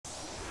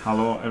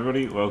Hello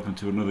everybody, welcome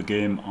to another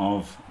game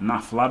of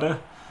NAF Ladder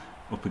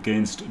up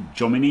against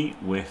Jomini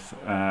with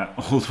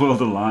Old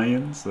World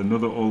Alliance,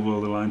 another Old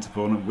World Alliance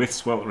opponent with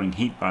Sweltering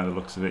Heat by the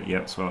looks of it.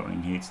 Yep,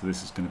 Sweltering Heat, so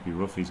this is going to be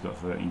rough. He's got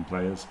 13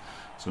 players,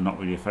 so not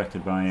really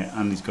affected by it,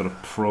 and he's got a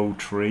pro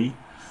tree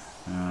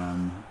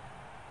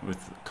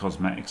with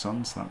cosmetics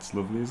on, so that's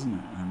lovely, isn't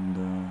it? And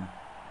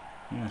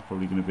yeah, it's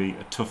probably going to be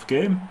a tough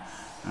game.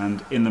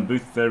 And in the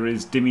booth there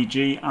is Dimmy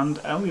G and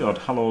Eliod.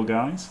 Hello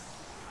guys.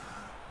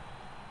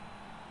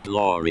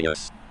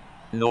 Glorious.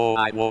 No,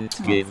 I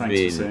won't give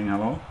in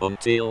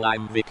until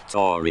I'm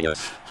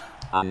victorious.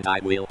 And I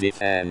will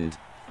defend.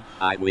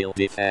 I will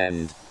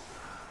defend.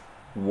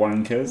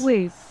 Wankers.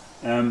 Woo.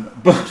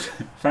 But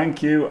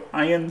thank you,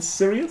 Iron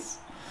Sirius,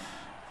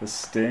 for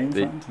staying.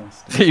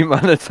 Fantastic.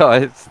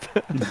 Demonetized.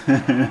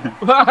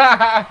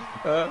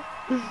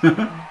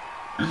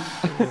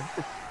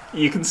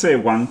 You can say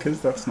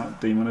wankers, that's not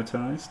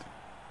demonetized.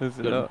 Is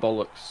it not?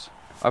 Bollocks.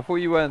 I thought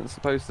you weren't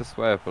supposed to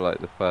swear for like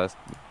the first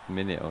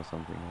minute or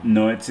something.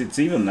 No, it's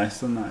even less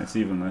than that. It's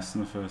even less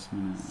than the first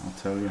minute. I'll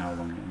tell you how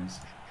long it is.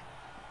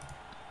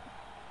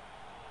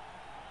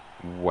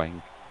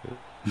 Wank.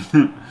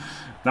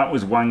 That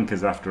was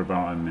wankers after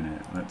about a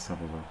minute. Let's have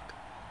a look.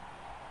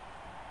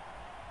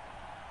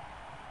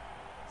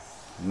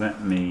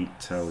 Let me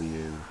tell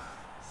you.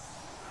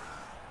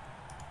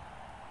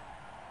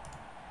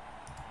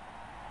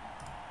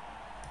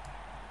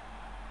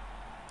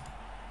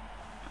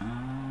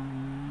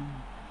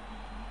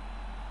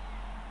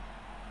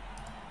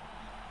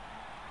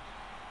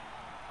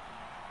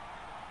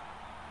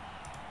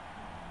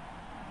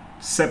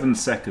 Seven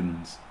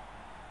seconds.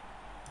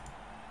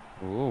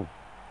 Ooh.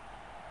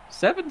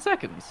 7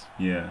 seconds?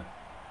 Yeah.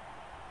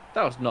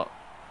 That was not...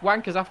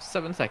 Wankers after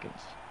 7 seconds?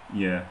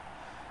 Yeah.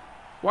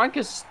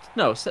 Wankers...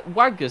 No,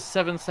 Wankers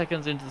 7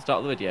 seconds into the start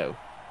of the video.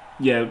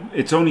 Yeah,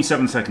 it's only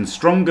 7 seconds.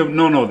 Stronger...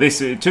 No,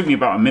 it took me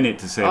about a minute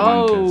to say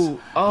wankers.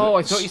 Oh,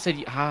 I thought you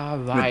said...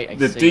 right,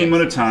 The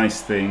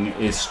demonetized thing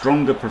is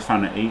stronger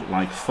profanity,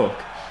 like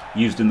fuck,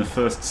 used in the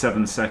first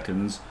 7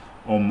 seconds,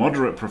 or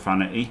moderate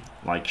profanity,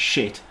 like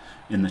shit,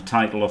 in the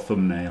title or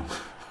thumbnail.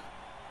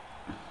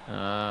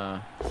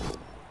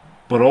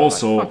 But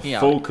also like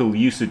focal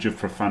usage of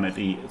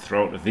profanity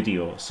throughout the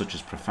video, such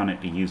as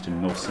profanity used in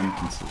most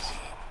sentences.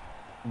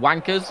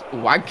 Wankers,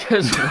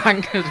 wankers,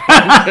 wankers,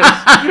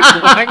 wankers,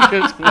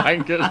 wankers,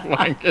 wankers,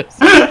 wankers,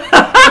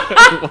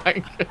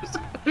 wankers,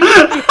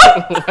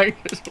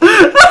 wankers,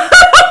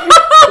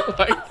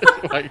 wankers,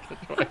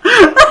 wankers.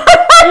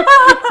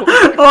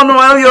 Oh no,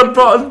 Eliot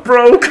bot is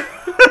broke.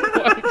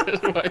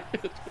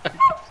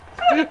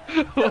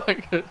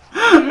 Wankers.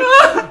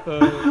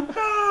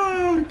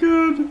 Oh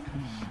god.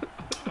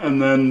 And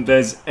then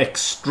there's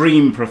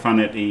extreme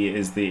profanity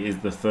is the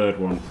third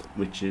one,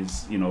 which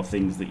is, you know,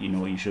 things that you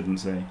know you shouldn't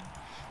say.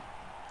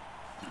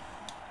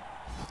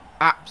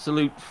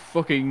 Absolute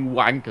fucking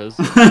wankers.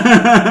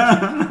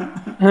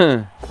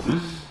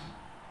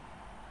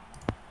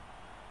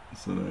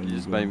 So there You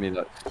just go. made me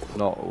like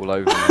snot all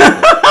over me.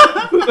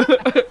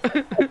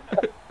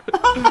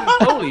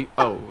 Holy...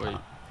 Oh, wait.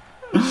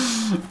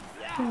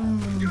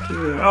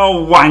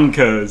 Oh,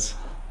 wankers!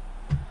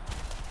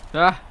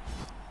 Ah.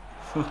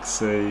 Fuck's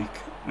sake.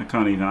 I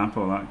can't even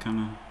apple that, can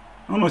I?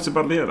 Oh no, it's a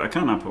bad hit. I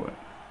can't apple it.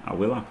 I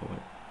will apple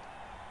it.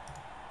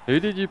 Who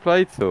did you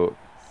play, Talk?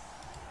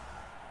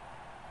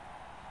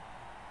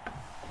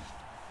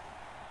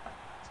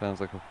 Sounds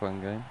like a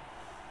fun game.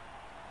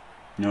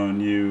 No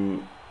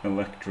new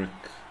electric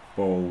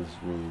balls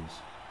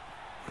rules.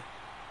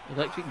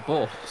 Electric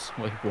balls?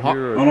 Wait, what?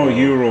 Oh no,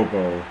 Euro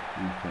ball.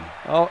 Okay.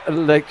 Oh,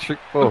 electric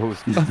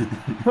balls.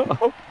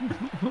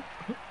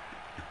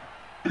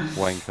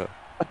 Wanker.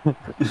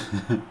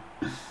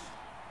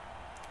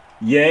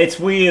 Yeah, it's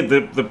weird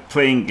that the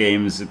playing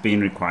games are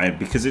being required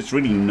because it's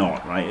really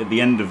not, right? At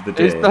the end of the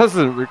day. It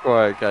doesn't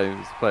require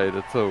games played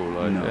at all.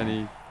 Like No.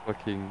 any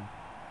fucking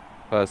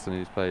person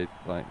who's played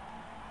like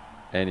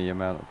any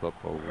amount of Blood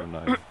Bowl will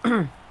know.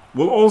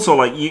 Well, also,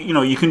 like, you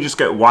know, you can just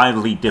get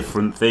wildly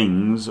different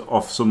things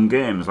off some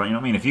games. Like, you know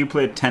what I mean? If you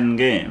played 10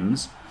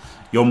 games,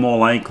 you're more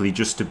likely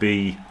just to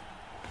be,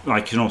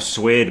 like, you know,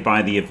 swayed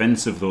by the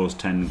events of those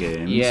 10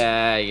 games.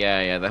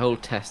 Yeah. The whole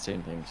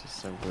testing thing's just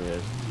so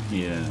weird.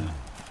 Yeah.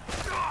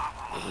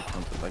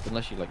 Like,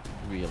 unless you, like,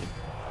 really do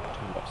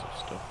lots of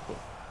stuff. But...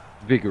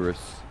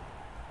 Vigorous.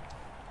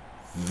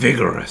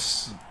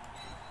 Vigorous.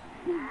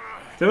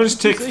 They'll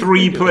just take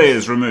 3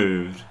 players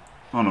removed.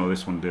 Oh no,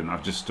 this one didn't.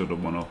 I've just stood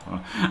one up.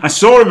 I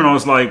saw him and I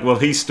was like, well,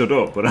 he stood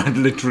up, but I'd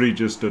literally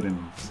just stood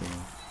him.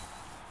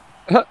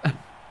 So.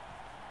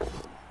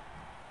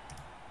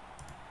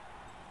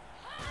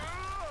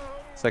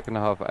 Second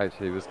half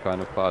actually was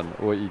kind of fun.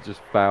 Or you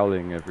just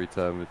fouling every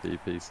turn with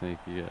DP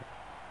sneaky it.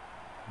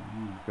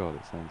 God,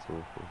 it sounds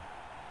awful.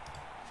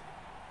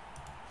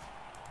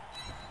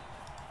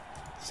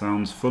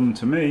 Sounds fun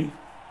to me.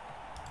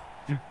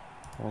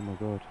 Oh my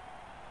god.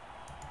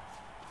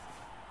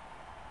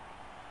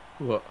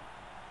 What?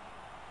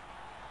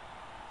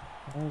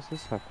 How has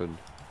this happened?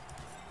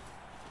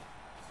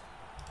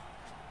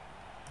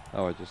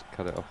 Oh, I just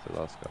cut it off the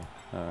last guy.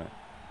 Alright.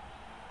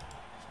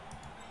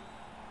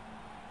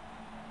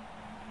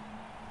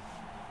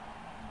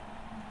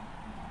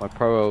 My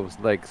Pro Elves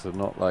legs are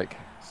not like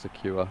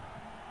secure.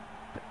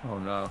 Oh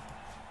no.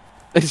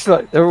 It's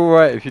like they're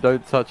alright if you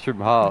don't touch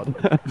them hard.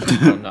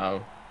 Oh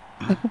no.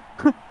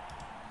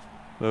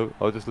 No,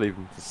 I'll just leave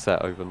them to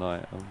set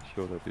overnight. I'm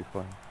sure they'll be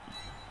fine.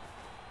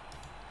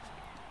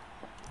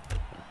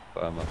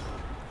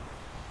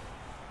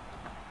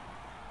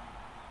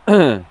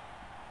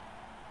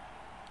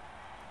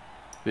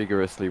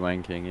 Vigorously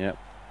wanking, yep.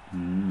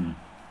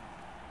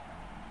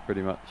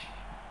 Pretty much.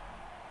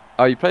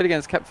 Oh, you played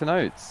against Captain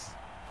Oates?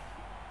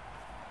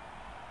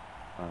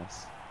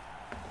 Nice.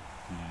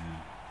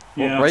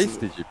 What race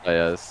did you play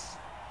as?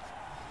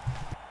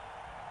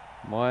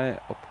 My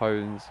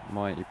opponent's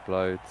mighty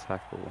blow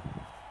tackle.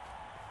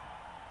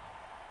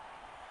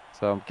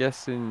 So I'm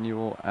guessing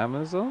you're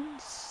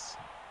Amazons?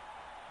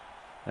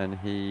 And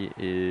he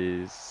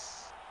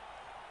is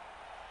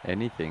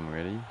anything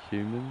really.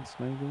 Humans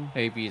maybe?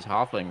 Maybe he's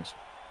halflings.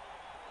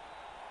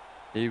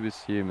 He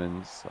was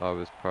humans, I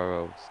was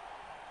Pro Elves.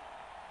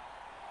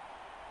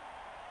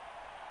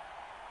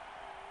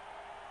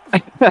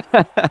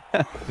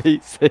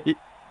 PC.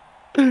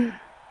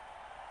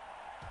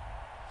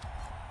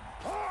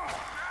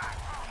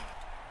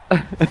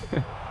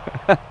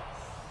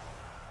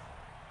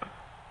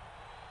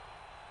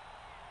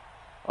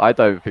 I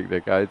don't think they're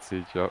going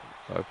to, Jock.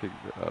 I think,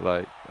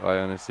 like, I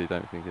honestly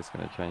don't think it's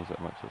going to change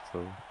that much at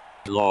all.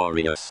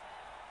 Glorious.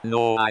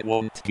 No, I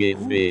won't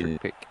give in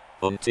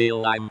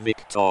until I'm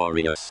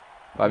victorious.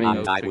 I mean,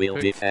 and I will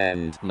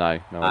defend. No,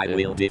 I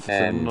will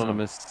defend. It's an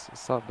anonymous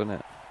sub, isn't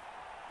it?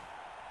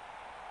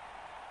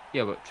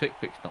 Yeah, but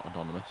TrickPick's not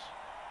anonymous.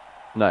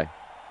 No.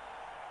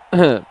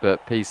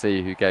 But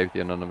PC, who gave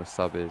the anonymous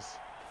sub, is.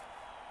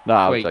 No,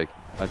 I'm joking.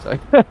 I'm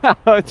joking.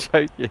 I'm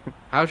joking.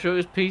 How sure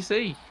is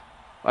PC?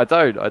 I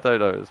don't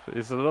know.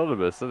 It's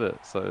anonymous, isn't it?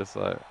 So it's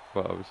like,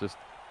 well, I was just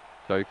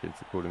joking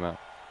to call him out.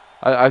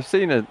 I've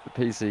seen a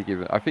PC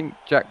give. I think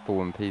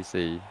Jackball and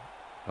PC,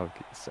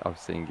 I've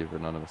seen give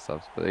anonymous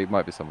subs, but it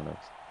might be someone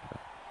else.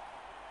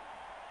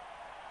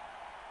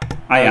 Okay.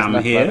 I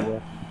am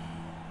here.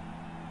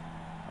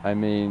 I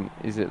mean,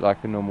 is it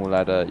like a normal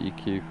ladder? You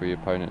queue for your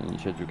opponent and you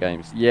schedule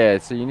games. Yeah,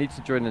 so you need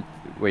to join the.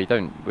 Well, you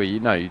don't. Well,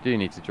 you do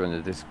need to join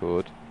the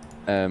Discord.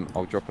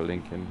 I'll drop a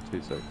link in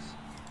 2 seconds.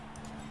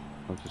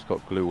 I've just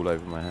got glue all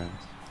over my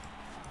hands.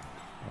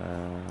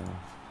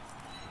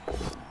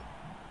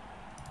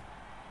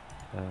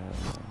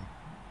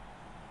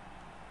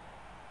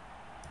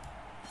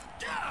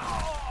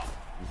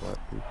 Invite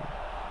people.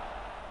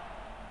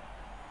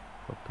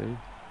 Copy.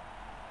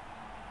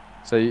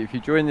 So if you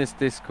join this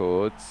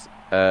Discord,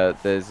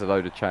 there's a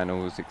load of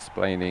channels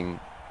explaining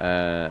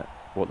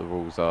what the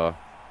rules are.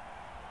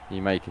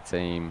 You make a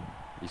team,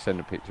 you send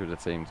a picture of the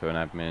team to an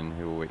admin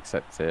who will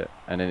accept it,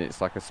 and then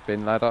it's like a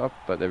spin ladder,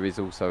 but there is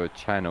also a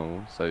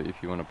channel, so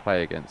if you want to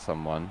play against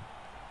someone,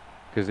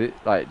 because it,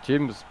 like,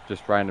 Jim's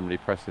just randomly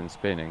pressing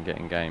spin and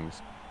getting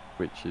games,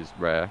 which is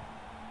rare.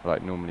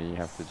 Like, normally you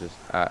have to just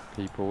at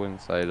people and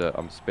say that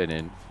I'm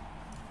spinning,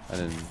 and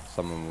then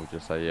someone will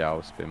just say, yeah,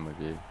 I'll spin with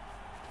you.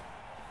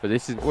 But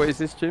this is, what is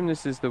this, Jim?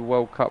 This is the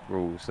World Cup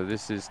rules. So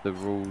this is the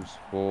rules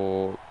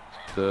for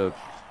the,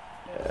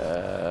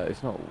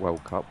 it's not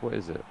World Cup, what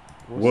is it?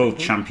 World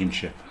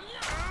Championship.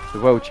 The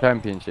World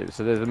Championship.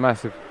 So there's a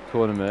massive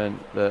tournament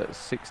that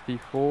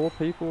 64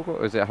 people got,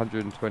 or is it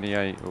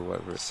 128 or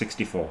whatever?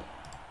 64.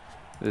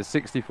 There's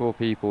 64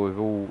 people who've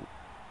all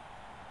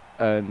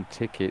earned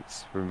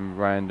tickets from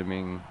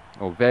randoming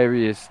or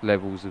various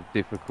levels of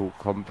difficult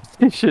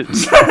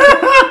competitions.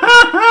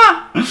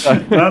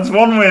 That's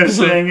one way of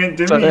saying it,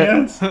 Jimmy,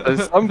 yes.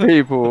 Some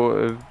people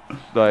have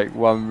like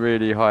won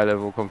really high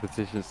level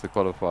competitions to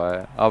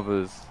qualify.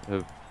 Others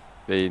have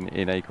been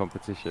in a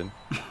competition.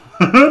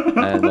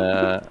 And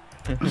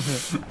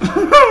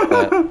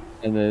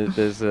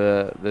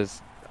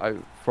there's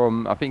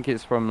from, I think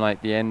it's from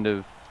like the end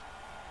of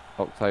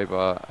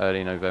October,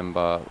 early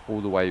November,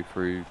 all the way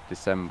through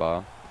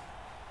December.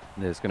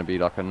 There's going to be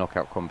like a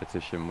knockout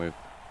competition with,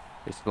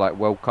 it's like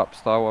World Cup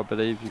style, I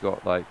believe. You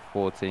got like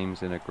 4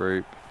 teams in a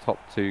group, top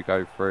 2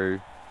 go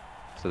through,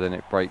 so then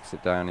it breaks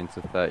it down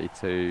into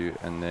 32,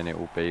 and then it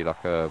will be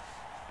like a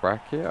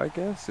bracket, I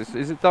guess.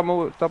 Is it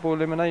double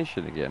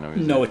elimination again? Or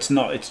is no, it's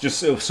not. It's just,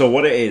 so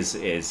what it is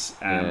as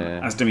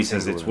Demi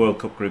says, it's World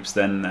Cup groups.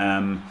 Then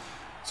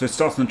so it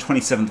starts on the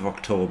 27th of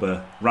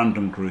October,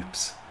 random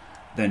groups.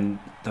 Then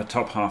the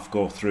top half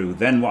go through.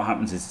 Then what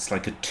happens is it's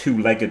like a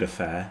 2-legged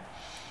affair.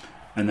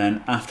 And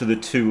then after the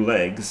 2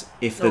 legs,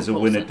 if there's a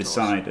winner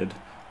decided,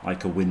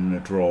 like a win and a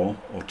draw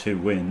or 2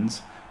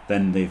 wins,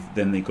 then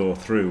they go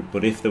through.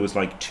 But if there was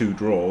like 2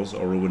 draws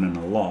or a win and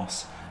a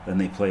loss, then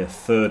they play a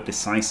 3rd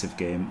decisive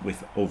game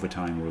with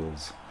overtime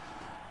rules.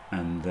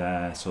 And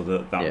so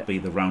that'll be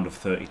the round of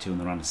 32 and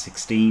the round of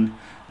 16.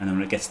 And then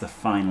when it gets to the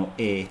final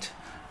 8,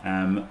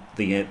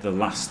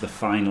 the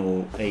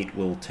final 8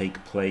 will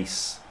take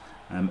place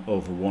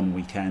over one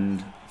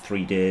weekend,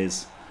 3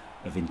 days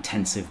of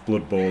intensive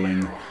blood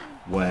bowling,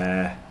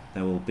 where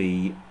there will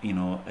be, you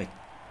know, a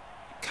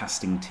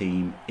casting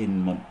team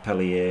in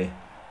Montpellier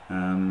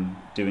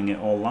doing it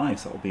all live.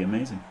 So that'll be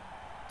amazing.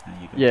 There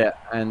you go. Yeah,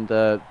 and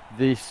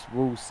this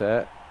rule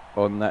set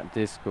on that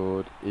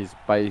Discord is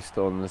based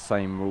on the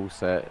same rule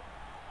set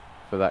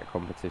for that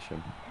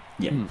competition.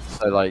 Yeah.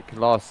 So like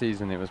last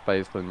season it was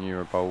based on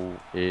Eurobowl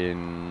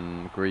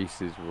in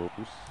Greece's rules,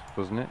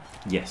 wasn't it?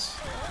 Yes.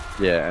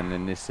 Yeah, and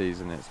then this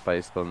season it's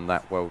based on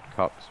that World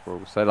Cup's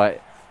rules. So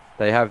like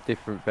they have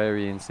different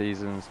varying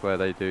seasons where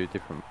they do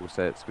different rule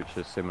sets which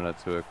are similar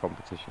to a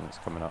competition that's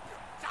coming up.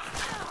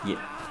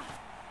 Yeah.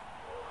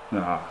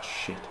 Ah,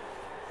 shit.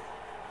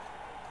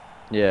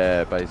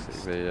 Yeah,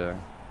 basically, yeah.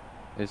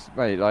 It's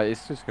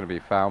it's just gonna be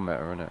foul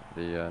meta, isn't it?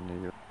 The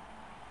New York,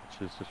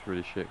 which is just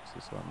really shit. 'Cause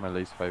it's like my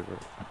least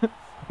favourite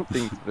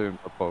thing to do in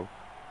football.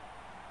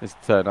 Is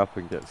turn up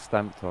and get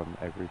stamped on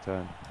every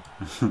turn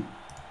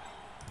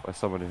by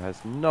someone who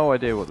has no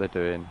idea what they're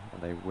doing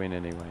and they win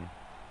anyway.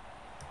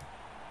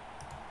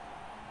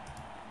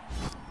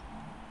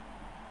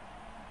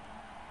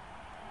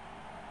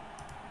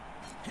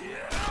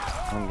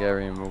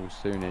 Hungarian rules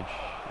soonish.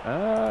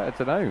 I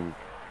don't know.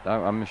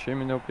 I'm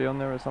assuming they'll be on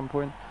there at some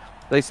point.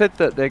 They said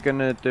that they're going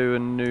to do a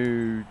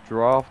new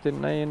draft,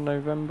 didn't they, in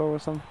November or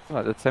something?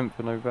 Like the 10th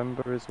of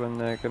November is when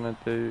they're going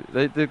to do...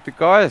 The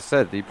guy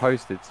said, he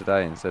posted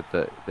today and said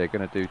that they're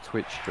going to do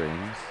Twitch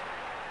streams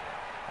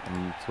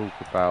and talk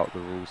about the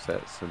rule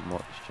sets and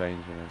what's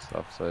changing and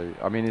stuff. So,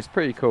 I mean, it's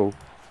pretty cool.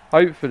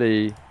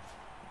 Hopefully,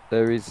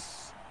 there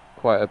is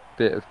quite a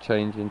bit of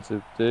changing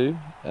to do.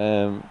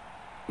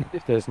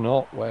 If there's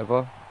not,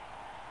 whatever.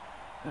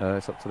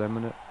 It's up to them,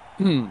 isn't it?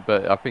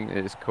 But I think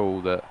it's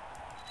cool that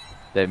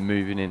they're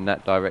moving in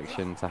that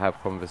direction to have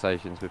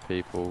conversations with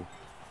people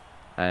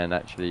and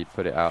actually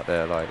put it out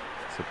there, like,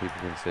 so people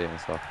can see it and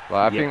stuff.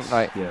 Like, I think,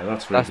 like, yeah,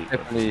 that's really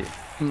definitely,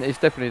 it's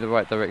definitely the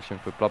right direction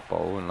for Blood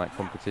Bowl and like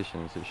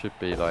competitions. It should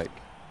be like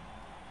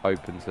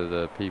open to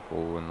the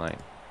people and like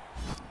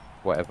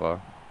whatever.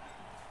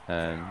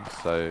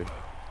 So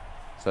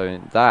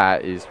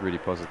that is really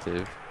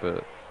positive.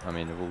 But I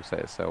mean, the rule set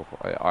itself,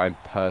 I'm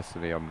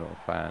personally, I'm not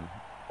a fan.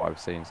 What I've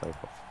seen so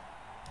far.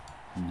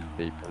 No.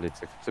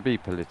 To be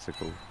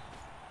political.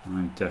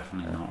 I'm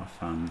definitely not a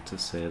fan, to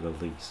say the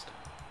least.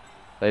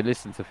 They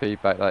listen to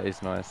feedback, that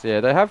is nice.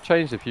 Yeah, they have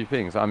changed a few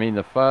things. I mean,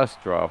 the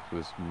first draft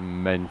was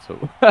mental.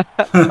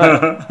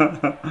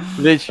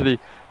 Literally,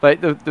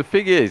 like the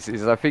thing is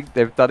I think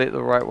they've done it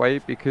the right way,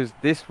 because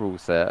this rule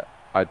set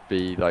I'd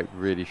be like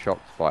really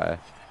shocked by,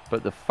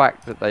 but the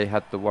fact that they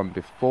had the one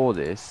before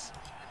this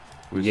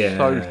was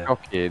so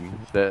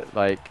shocking that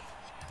like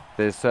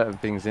there's certain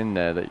things in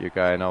there that you're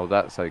going, oh,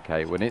 that's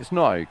okay, when it's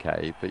not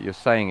okay, but you're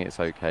saying it's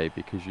okay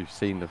because you've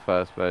seen the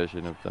first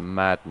version of the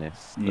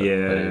madness.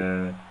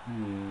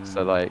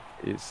 So like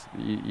it's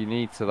you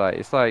need to, like,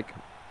 it's like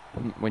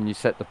when you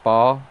set the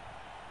bar,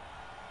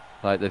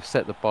 like they've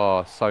set the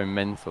bar so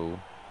mental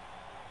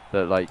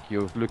that like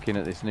you're looking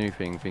at this new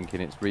thing thinking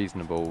it's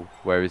reasonable,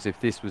 whereas if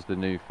this was the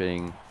new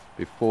thing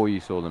before you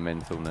saw the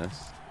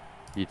mentalness,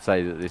 you'd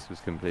say that this was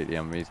completely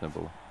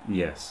unreasonable.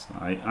 Yes,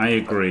 I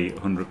agree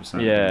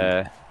 100%.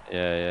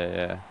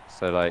 Yeah.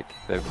 So like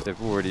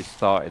they've already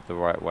started the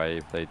right way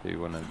if they do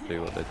want to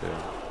do what they're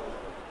doing.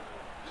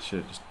 Should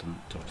have just done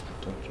dodge.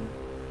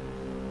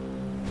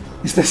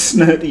 Is there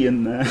Snurty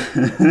in there?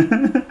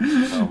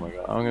 Oh my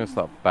god, I'm gonna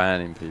start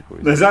banning people.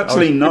 There's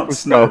actually not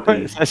Snurty.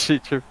 It's actually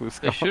triple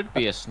skull. There should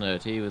be a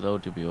Snurty with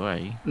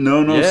OWA.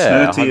 No,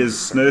 Yeah,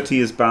 Snurty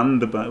is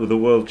banned with the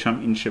World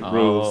Championship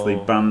rules. They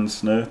banned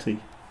Snurty.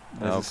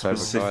 There's a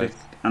specific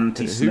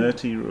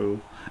anti-Snurty rule,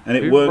 and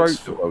it works.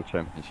 Who wrote the World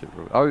Championship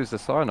rule? Oh, it was the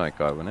Cyanide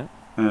guy, wasn't it?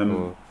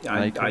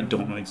 I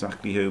don't know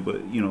exactly who,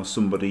 but you know,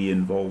 somebody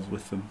involved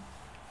with them.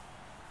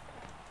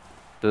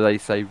 Do they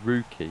say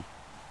rookie?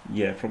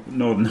 Yeah,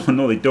 no,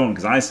 they don't,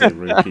 because I say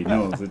rookie.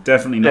 No, they're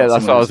definitely not. Yeah,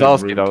 that's what I was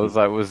asking. Rookie. I was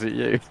like, was it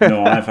you?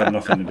 No, I've had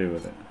nothing to do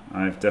with it.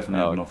 I've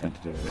definitely had nothing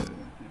to do with it.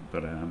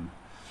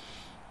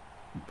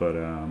 But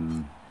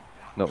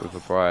not with a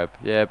bribe.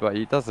 Yeah, but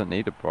he doesn't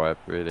need a bribe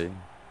really.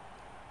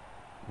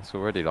 It's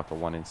already like a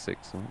 1 in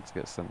 6 to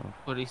get sent off.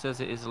 But he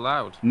says it is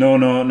allowed.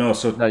 No.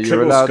 So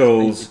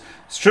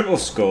Triple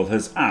Skull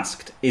has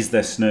asked, "Is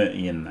there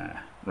Snurty in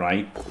there?"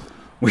 Right,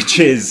 which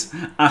is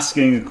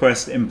asking a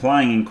question,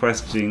 implying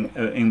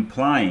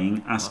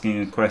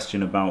asking a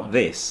question about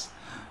this,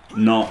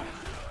 not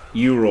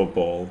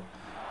Euroball.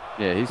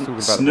 Yeah, he's talking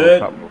about the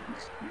World Cup rules.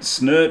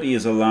 Snurty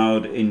is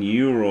allowed in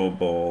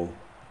Euroball,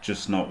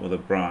 just not with a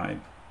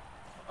bribe.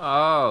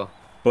 Oh.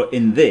 But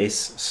in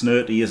this,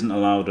 Snurty isn't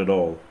allowed at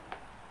all.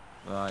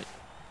 Right.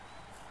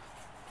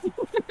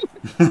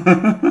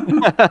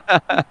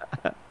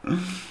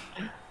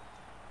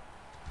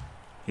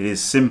 It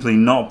is simply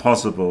not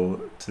possible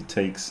to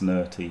take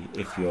Snurty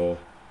if you're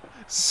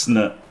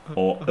snut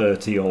or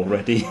Urty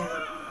already.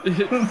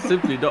 It's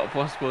simply not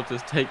possible to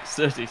take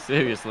Snurty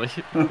seriously.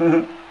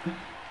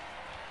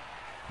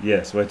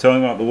 Yes, we're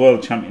talking about the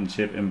World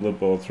Championship in Blood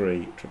Bowl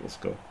 3 Triple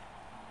Skull,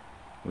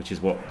 which is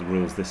what the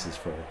rules this is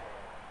for.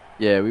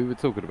 Yeah, we were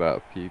talking about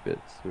a few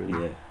bits,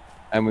 really. Yeah.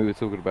 And we were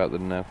talking about the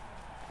NAF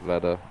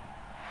ladder.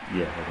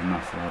 Yeah, the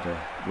NAF ladder.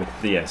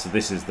 Yeah, so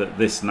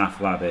this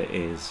NAF ladder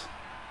is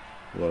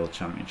World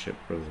Championship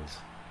Brothers.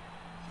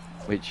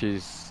 Which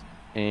is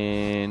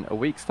in a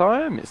week's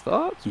time, it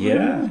starts?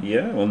 Yeah,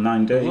 well,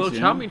 9 days. The World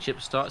Championship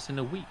starts in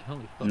a week,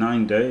 holy fuck.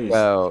 9 days.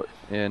 Well,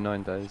 yeah,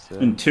 9 days. Yeah.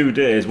 In 2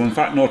 days. Well, in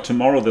fact, no,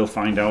 tomorrow they'll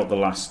find out the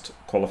last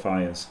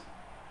qualifiers.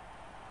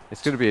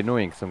 It's going to be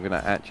annoying because I'm going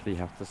to actually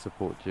have to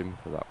support Jim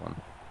for that one.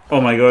 Oh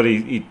my god, oh no,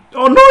 he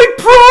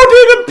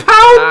prodded and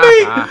pounded me!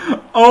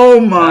 Oh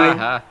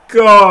my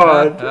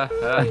god!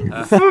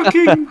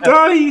 Fucking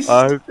dice!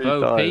 I hope he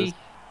dies.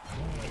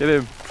 Get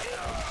him!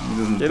 He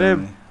doesn't Get die.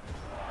 him!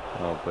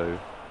 Oh, boo.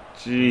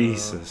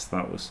 Jesus,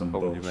 that was some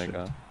bullshit.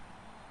 Mega.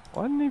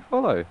 Why didn't he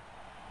follow?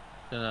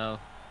 Don't know.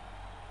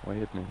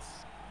 Weirdness.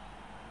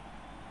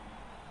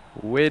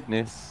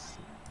 Weirdness.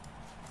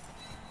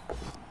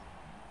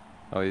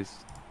 Oh, he's...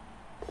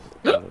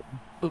 Good.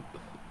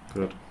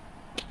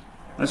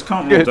 I just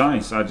can't roll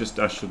dice. I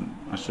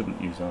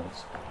shouldn't use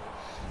ours.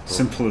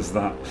 Simple as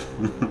that.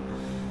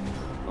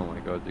 Oh my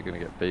god, you're gonna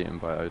get beaten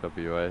by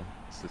OWA.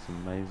 This is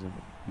amazing.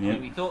 Yeah.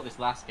 We thought this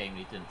last game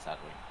we didn't,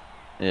 sadly.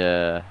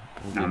 Yeah.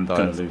 I'm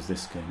gonna lose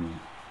this game. Yeah.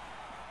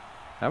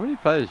 How many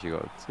players you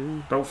got?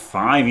 2? About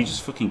 5. He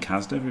just fucking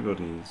cased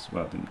everybody.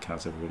 Well, didn't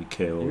cast everybody.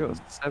 Killed. You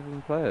got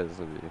 7 players,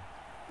 have you?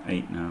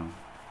 8 now.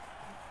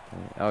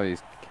 Oh,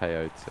 he's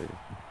KO'd too.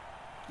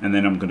 And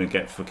then I'm gonna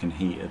get fucking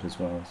heated as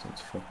well, so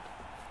it's fucked.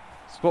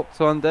 Swap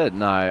to undead?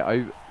 No,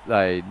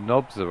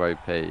 knobs are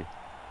OP.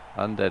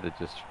 Undead are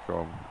just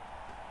strong.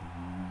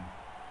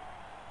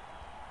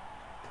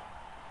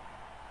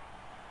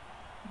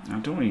 I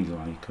don't really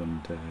like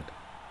undead.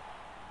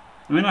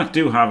 I mean, I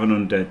do have an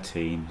undead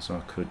team, so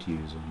I could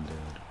use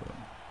undead, but...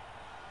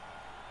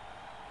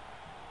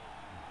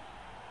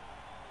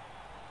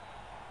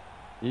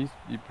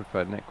 You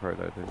prefer Necro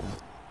though, don't you?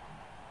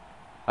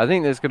 I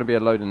think there's going to be a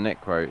load of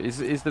Necro. Is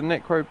the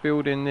Necro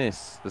build in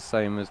this the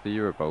same as the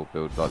Eurobowl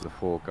build, like the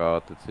 4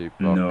 guard, the 2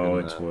 block? No,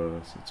 it's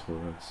worse. It's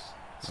worse.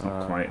 It's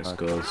not quite as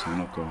good, so I'm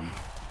not going.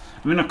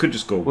 I mean, I could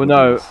just go. Well,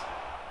 no.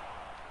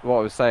 What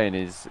I was saying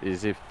is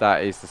if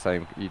that is the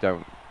same, you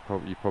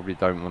probably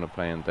don't want to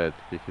play undead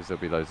because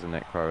there'll be loads of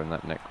Necro, and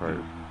that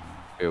Necro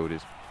build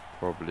is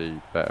probably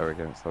better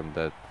against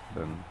undead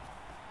than.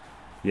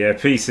 Yeah,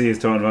 PC is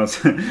talking about...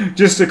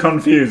 just to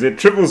confuse it,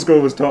 Triple Skull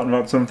was talking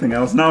about something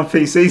else. Now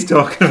PC's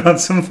talking about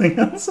something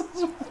else. Is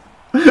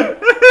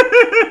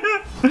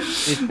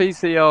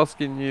PC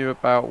asking you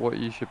about what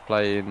you should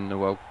play in the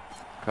World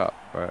Cup,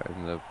 right?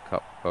 In the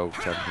Cup World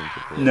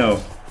Championship?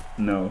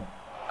 No.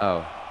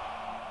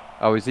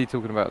 Oh, is he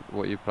talking about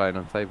what you're playing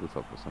on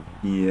tabletop or something?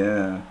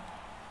 Yeah.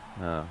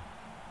 Oh.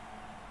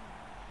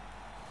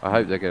 I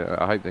hope they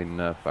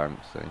nerf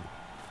amps soon.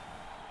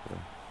 So.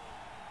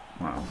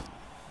 Wow.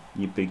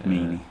 You big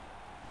meanie.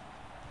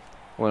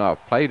 Well, no,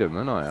 I've played them,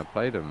 haven't I? I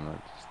played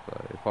them.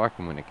 If I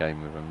can win a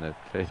game with them, they're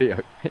clearly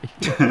OP.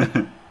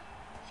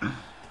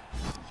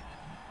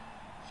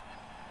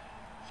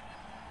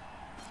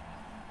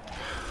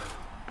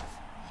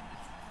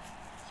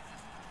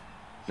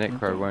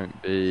 Necro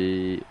won't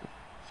be...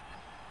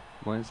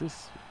 What is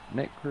this?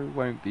 Necro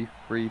won't be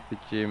free for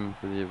Jim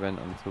for the event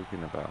I'm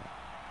talking about.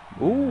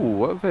 Ooh,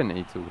 what event are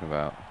you talking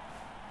about?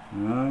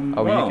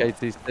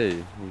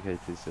 UKTC.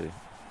 UKTC.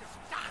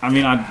 I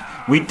mean,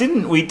 we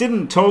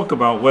didn't talk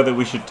about whether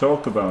we should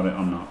talk about it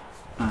or not.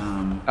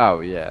 Oh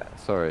yeah,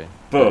 sorry.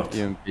 But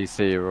you and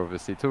PC are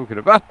obviously talking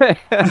about it.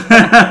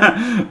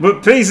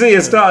 But PC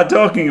has started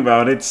talking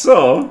about it,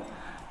 so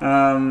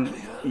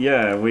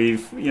yeah,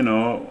 we've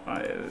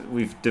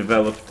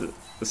developed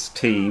this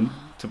team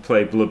to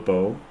play Blood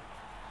Bowl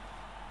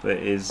that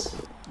is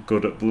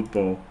good at Blood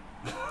Bowl.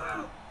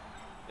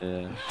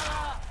 Yeah.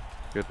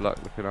 Good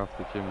luck looking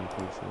after Jim and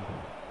PC.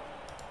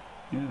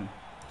 Yeah,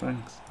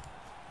 thanks.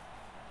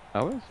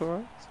 Oh, it's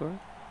alright, it's alright.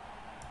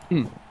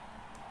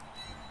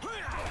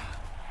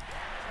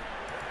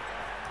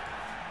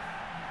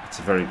 It's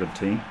a very good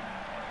team.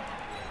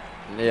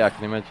 Yeah, I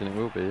can imagine it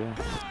will be, yeah.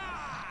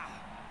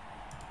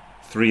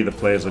 3 of the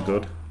players are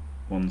good,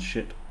 1's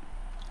shit.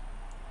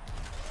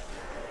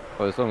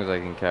 Well, as long as they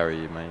can carry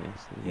you, mate.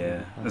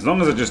 Yeah, as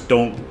long as I just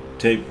don't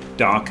take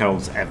Dark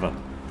Elves ever.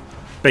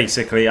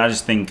 Basically, I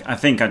think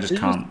I just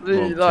can't.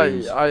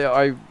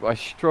 I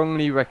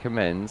strongly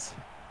recommend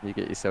you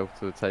get yourself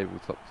to a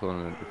tabletop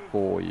tournament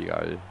before you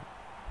go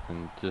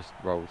and just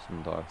roll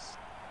some dice.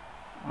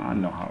 I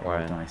know how to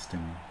roll dice, do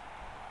you?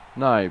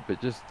 No,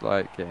 but just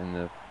like getting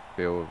the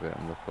feel of it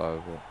and the flow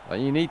of it. Like,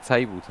 you need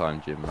table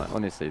time, Jim. Like,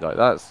 honestly, like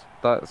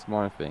that's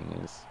my thing.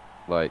 Is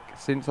like,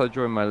 since I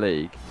joined my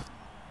league,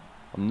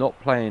 I'm not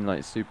playing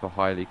like super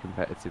highly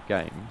competitive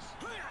games,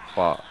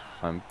 but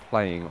I'm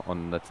playing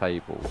on the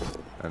table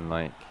and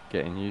like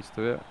getting used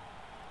to it,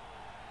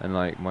 and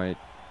like my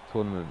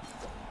tournament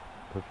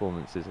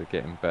performances are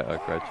getting better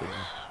gradually.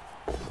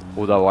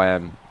 Although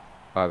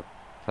I've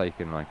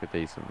taken like a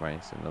decent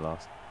race in the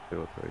last 2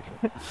 or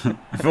 3.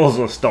 I've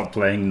also stopped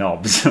playing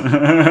knobs.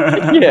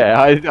 Yeah,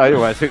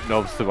 I took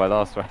knobs to my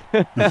last one.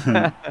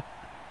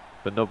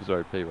 But knobs are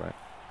OP, right?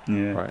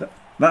 Yeah, Right.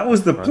 that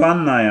was the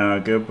plan,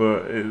 Niagara,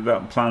 but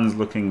that plan's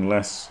looking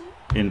less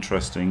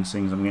interesting,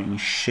 seeing I'm getting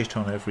shit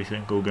on every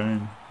single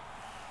game.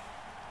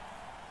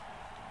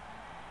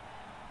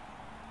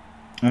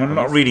 And I'm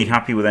not really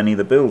happy with any of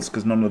the builds,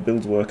 because none of the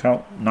builds work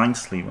out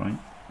nicely, right?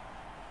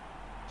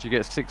 Did you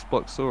get 6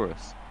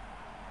 Blocksaurus?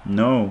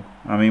 No.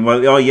 I mean,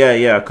 well, oh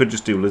yeah, I could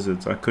just do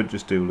lizards.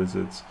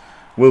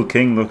 Will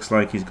King looks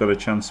like he's got a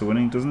chance of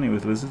winning, doesn't he,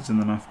 with lizards in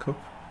the NAF Cup?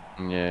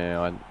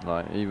 Yeah,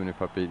 even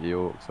if I beat the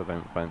Orcs, I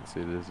don't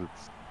fancy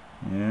lizards.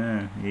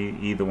 Yeah,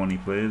 either one he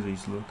plays,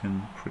 he's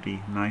looking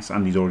pretty nice,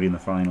 and he's already in the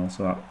final,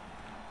 so that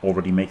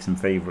already makes him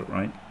favourite,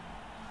 right?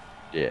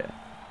 Yeah.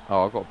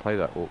 Oh, I've got to play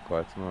that Orc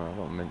guy tomorrow. I've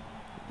got a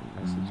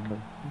message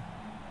code.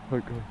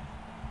 Okay.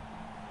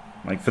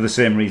 Like, for the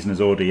same reason as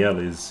ODL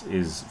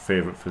is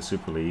favourite for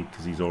Super League,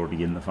 because he's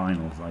already in the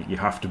finals. Like, you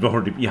have to be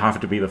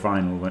the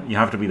final. You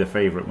have to be the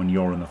favourite when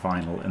you're in the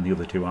final, and the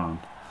other two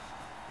aren't.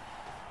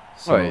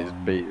 So, Well, he's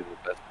beaten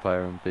the best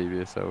player in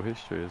BBSL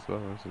history as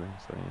well, isn't he?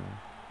 So,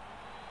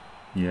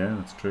 yeah,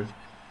 that's true.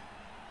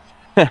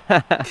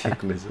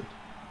 Kick lizard.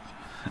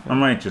 I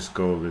might just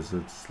go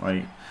lizards.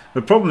 Like,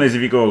 the problem is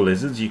if you go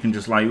lizards, you can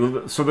just like.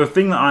 So the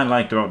thing that I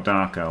liked about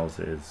Dark Elves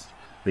is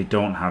they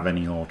don't have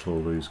any auto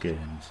lose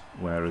games,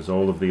 whereas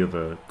all of the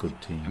other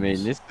good teams. I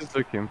mean, this is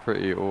looking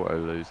pretty auto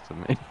lose to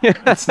me.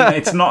 It's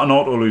not an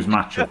auto lose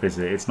matchup, is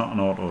it? It's not an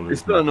auto lose.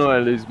 It's not an auto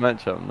lose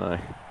matchup, no.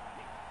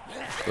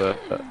 But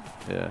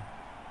yeah.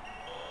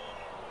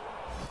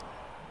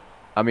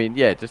 I mean,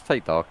 yeah, just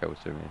take Dark Elves,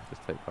 Jimmy.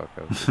 Just take Dark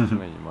Elves. I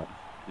mean, you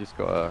just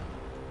gotta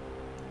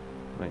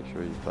make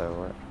sure you play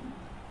alright.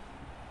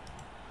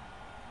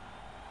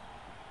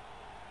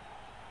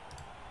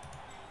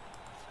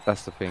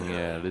 That's the thing,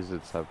 yeah.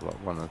 Lizards have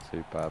like 1 or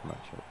 2 bad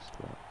matchups,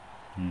 but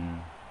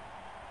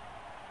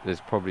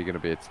there's probably going to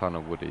be a ton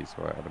of woodies,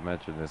 right? I'd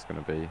imagine there's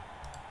going to be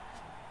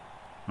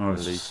at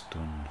least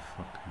stunned.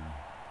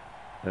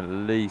 At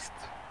least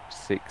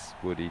 6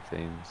 woody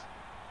teams,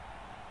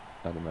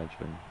 I'd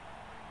imagine.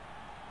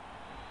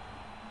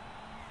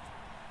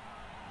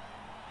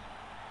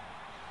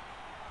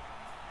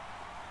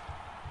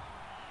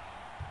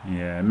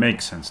 Yeah, it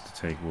makes sense to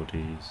take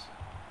woodies.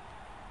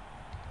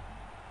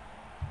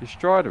 Is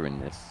Strider in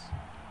this?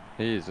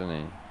 He is, isn't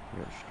he?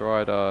 You got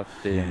Strider,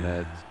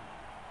 Diomed,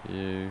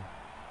 you.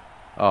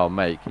 Oh,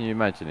 mate, can you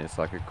imagine it's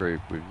like a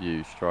group with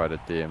you, Strider,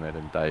 Diomed,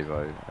 and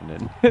Davo, and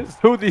then it's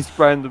all these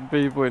random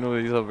people in all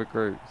these other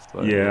groups.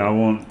 Like, yeah, I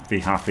won't be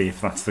happy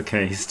if that's the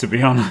case, to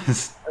be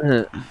honest.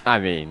 I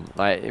mean,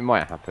 like, it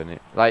might happen.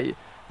 Like, at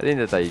the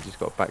end of the day, you just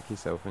got to back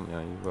yourself, and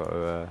you've got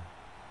to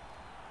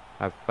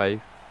have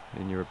faith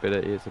in your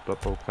ability as a Blood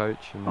Bowl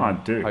coach. And I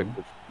do.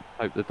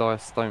 Hope the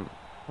dice don't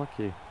fuck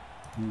you.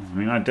 I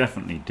mean, I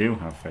definitely do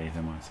have faith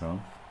in myself,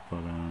 but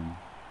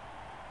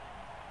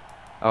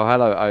Oh,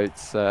 hello,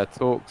 Oates.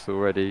 Talks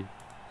already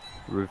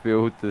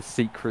revealed the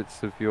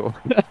secrets of your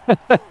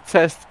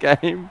test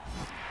game.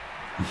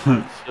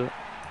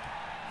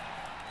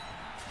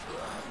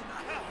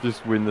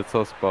 Just win the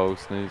toss bowl,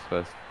 snooze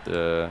fest.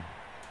 Yeah.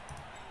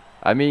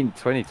 I mean,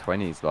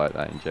 2020 is like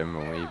that in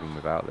general, even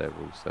without their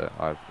rule set.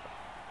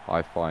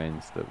 I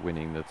find that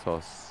winning the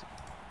toss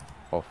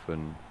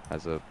often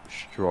has a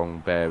strong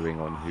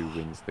bearing on who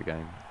wins the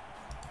game.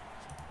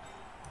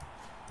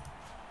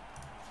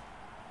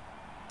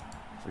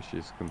 Which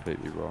is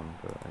completely wrong,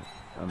 but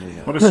I mean...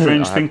 What a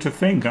strange thing to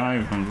think. I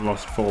haven't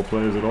lost 4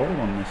 players at all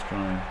on this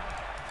drive.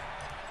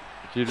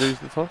 Did you lose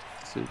the toss?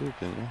 You did,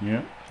 didn't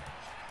you?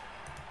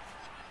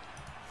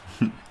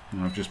 Yeah.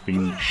 I've just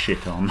been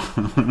shit on.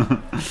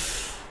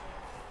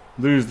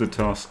 Lose the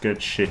toss,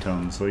 get shit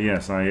on. So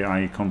yes,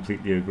 I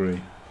completely agree.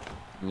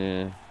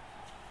 Yeah.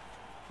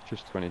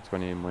 Just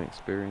 2020 in my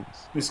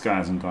experience. This guy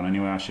hasn't gone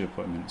anywhere. I should have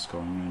put him in the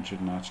scoring range,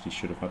 shouldn't I? Actually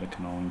should have had a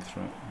canalling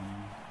threat.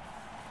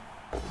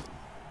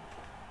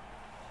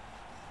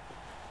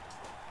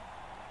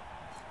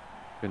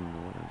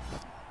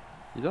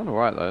 You done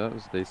alright though, that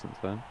was a decent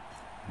turn.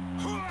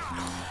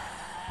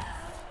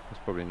 That's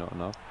probably not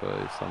enough, but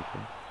it's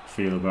something.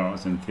 Feel about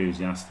as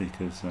enthusiastic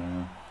as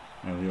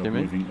Elliot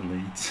moving to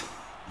Leeds.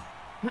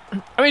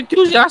 I'm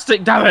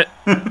enthusiastic, damn it!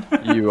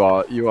 You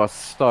are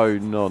so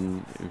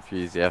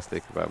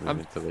non-enthusiastic about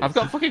moving to Leeds. I've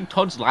got fucking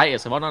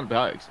tonsillitis. I'm on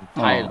antibiotics. I'm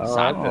tired and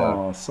sad.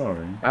 Oh,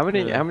 sorry. How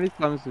many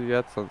times have you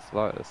had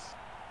tonsillitis?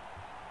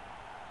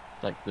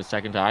 Like the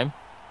second time.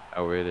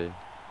 Oh really?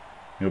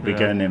 You'll be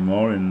getting it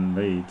more in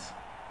Leeds.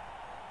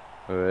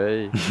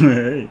 Hey.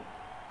 Hey.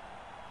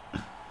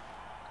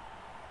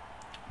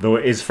 Though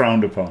it is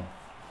frowned upon.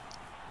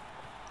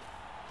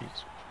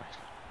 Jesus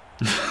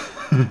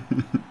Christ.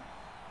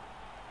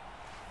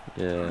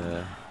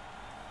 Yeah.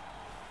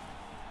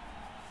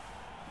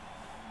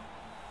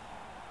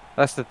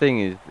 That's the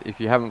thing is,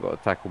 if you haven't got a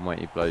tackle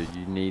mighty blow,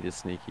 you need a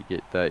sneaky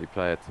get dirty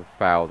player to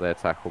foul their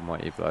tackle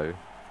mighty blow.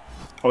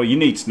 Oh, you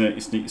need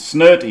Snurty.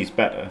 Snurty's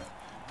better.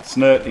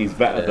 Snurty's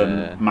better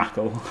than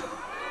Mackle.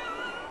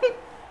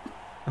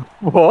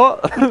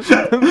 What?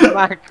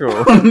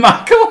 Mackerel?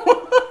 Mackle?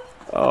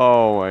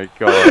 Oh my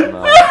god,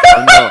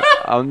 no.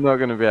 I'm not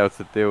gonna be able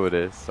to deal with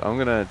this. I'm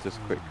gonna just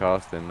quit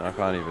casting. I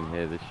can't even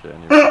hear this shit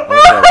anymore. I'm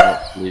gonna go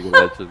watch League of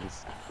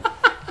Legends.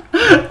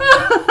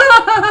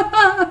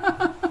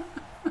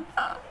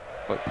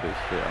 Fuck this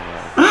shit. I'm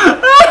out.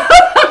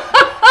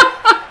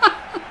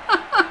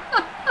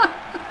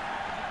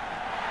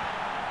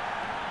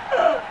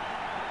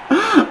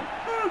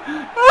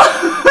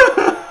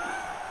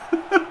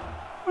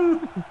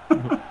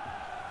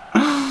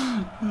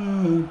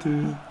 Oh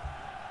dear.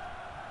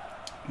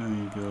 There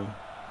you go.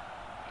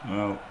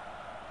 Well.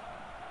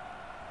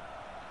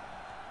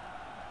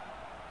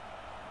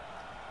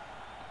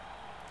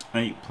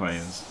 Eight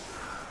players.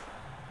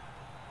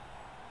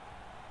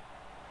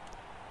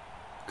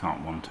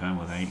 Can't one turn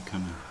with 8,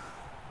 can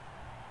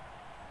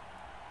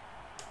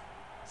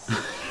you?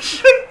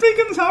 Should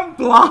Biggins have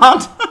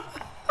blood?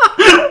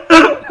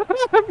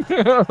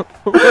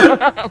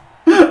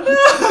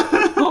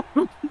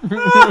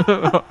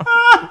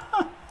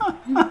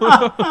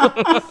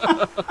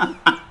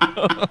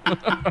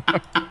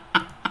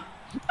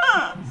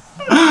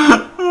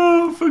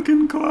 Oh,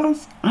 fucking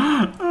class.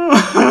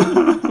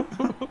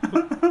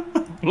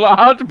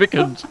 Blood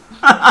Biggins.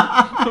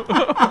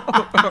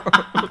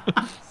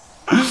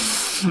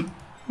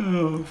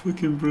 Oh,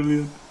 fucking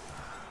brilliant.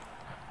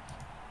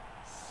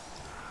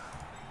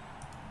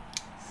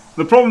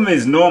 The problem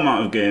is no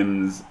amount of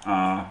games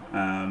are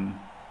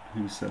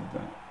who said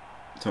that?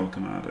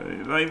 Talking about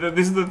it. Like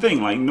this is the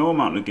thing, like no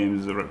amount of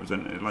games are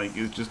represented. Like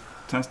it's just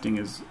testing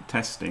is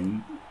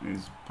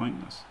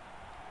pointless.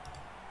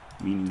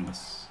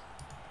 Meaningless.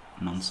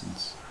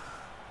 Nonsense.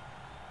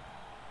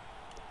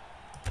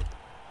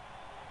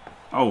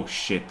 Oh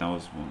shit, that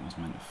was one was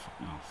meant to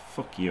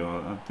fuck you,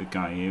 the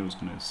guy here was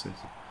gonna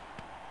assist.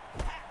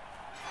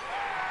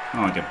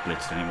 Oh, I get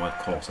blitzed anyway, of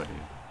course I do.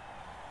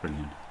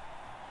 Brilliant.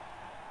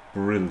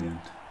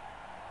 Brilliant.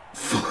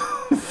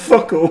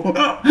 Fuck all.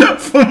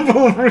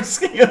 Fumble,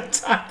 risky a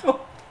tackle.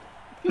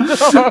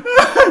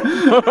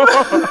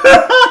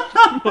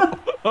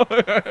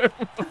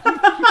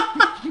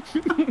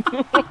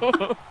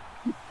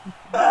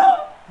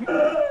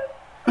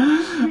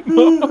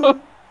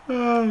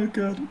 Oh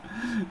god.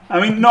 I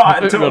mean,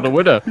 not got a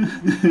winner.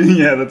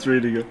 Yeah, that's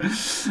really good.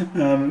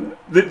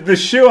 The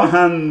sure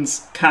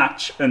hands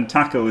catch and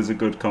tackle is a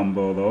good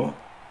combo though,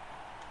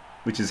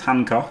 which is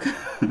Hancock.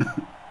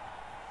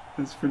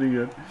 That's pretty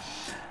good.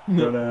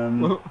 But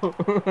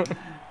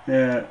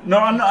yeah, no,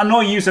 I know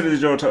you said it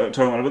as you were talking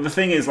about it, but the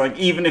thing is, like,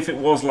 even if it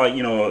was like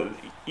you know,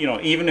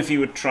 even if you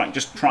were trying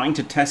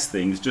to test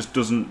things, just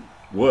doesn't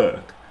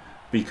work,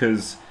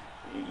 because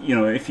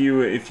if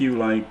you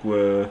like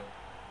were,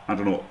 I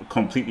don't know,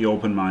 completely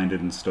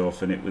open-minded and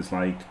stuff, and it was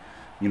like,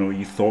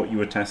 you thought you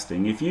were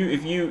testing. If you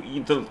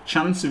the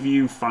chance of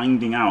you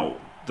finding out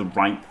the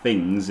right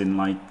things in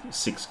like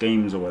 6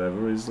 games or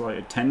whatever is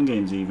like 10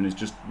 games even is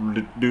just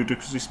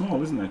ludicrously small,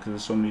 isn't there? Because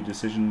there's so many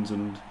decisions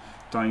and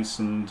dice,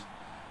 and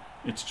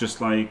it's just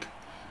like,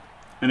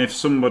 and if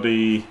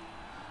somebody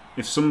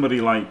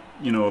like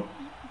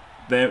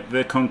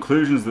their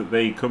conclusions that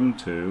they come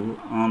to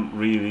aren't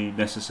really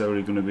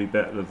necessarily going to be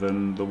better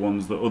than the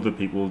ones that other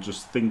people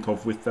just think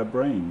of with their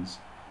brains.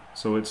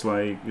 So it's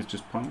like, it's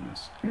just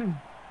pointless.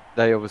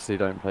 They obviously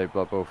don't play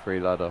Blood Bowl 3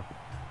 ladder.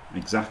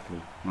 Exactly.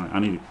 Right, I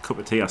need a cup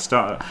of tea. I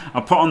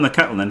put on the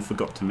kettle and then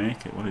forgot to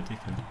make it. What a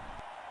dickhead.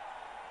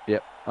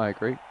 Yep, I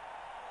agree.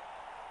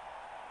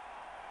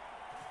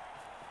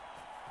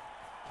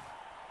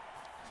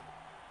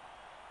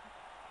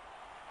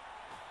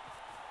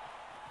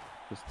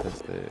 Just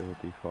test it, it will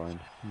be fine.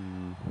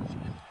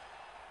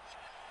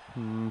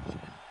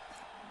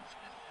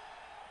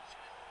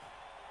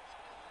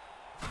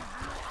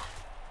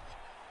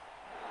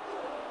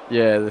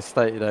 Yeah, the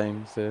stated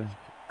aims, yeah.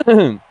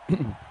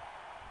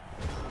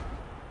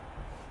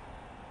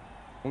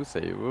 We'll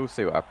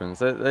see what happens.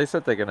 They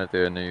said they're going to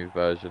do a new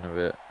version of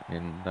it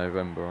in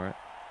November, right?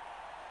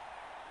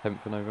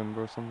 10th of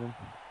November or something.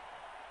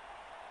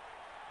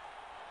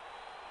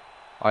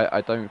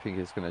 I don't think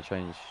it's going to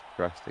change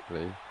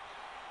drastically,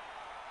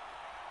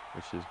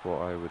 which is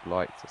what I would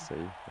like to see,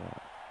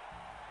 but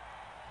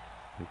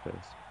who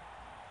cares?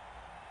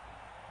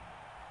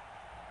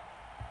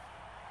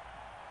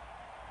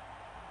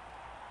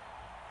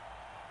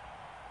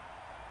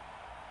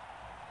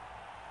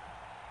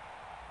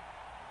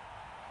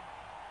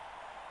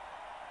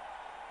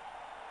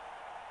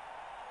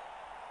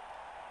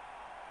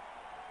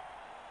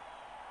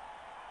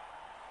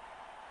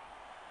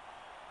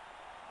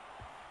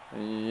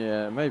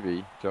 Yeah,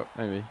 maybe, Jock,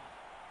 maybe.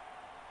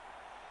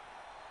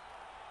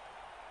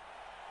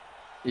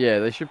 Yeah,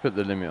 they should put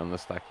the limit on the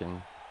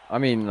stacking. I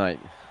mean, like,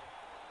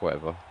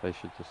 whatever. They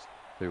should just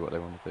do what they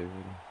want to do,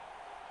 really.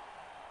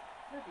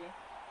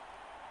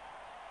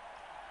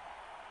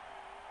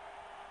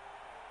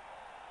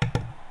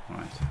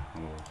 Right,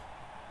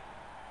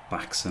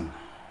 Baxon.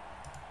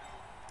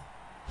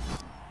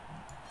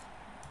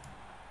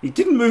 He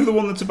didn't move the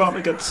one that's about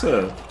to get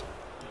served.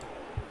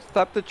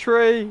 Stab the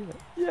tree!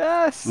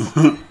 Yes!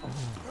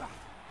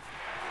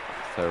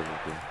 Terrible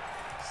game.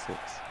 6.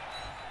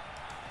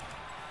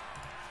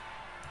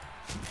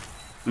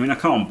 I mean, I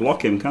can't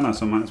block him, can I?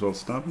 So I might as well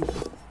stab him.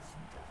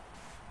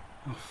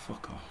 Oh,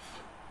 fuck off.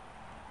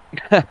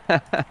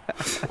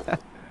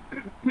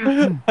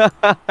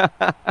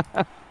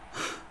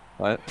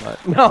 What?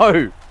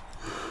 No!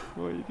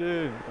 What are you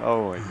doing?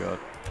 Oh my god.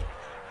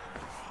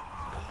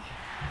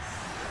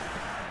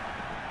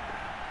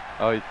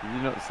 Oh, did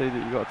you not see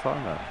that you got a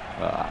timeout?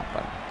 Ah,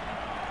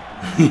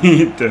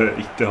 You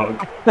dirty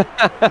dog.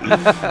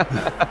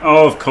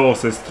 Oh, of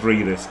course, there's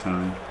 3 this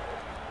time.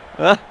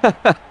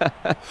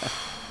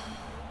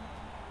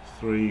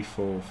 3,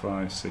 4,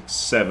 5, 6,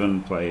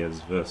 7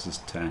 players versus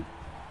 10.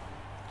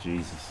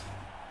 Jesus.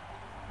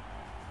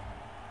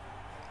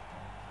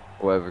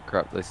 Whatever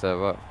crap they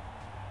serve up.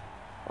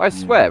 I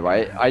swear,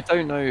 right? I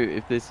don't know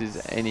if this is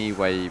any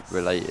way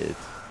related,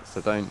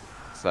 so don't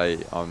say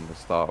I'm the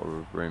starter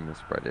of rumour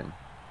spreading.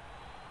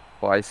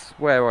 But I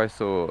swear I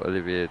saw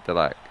Olivier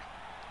Delac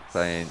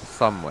saying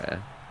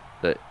somewhere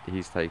that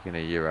he's taken a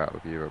year out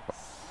of Europe.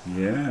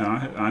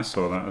 Yeah, I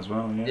saw that as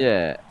well, yeah.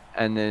 Yeah,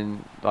 and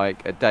then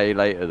like a day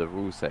later the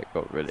rule set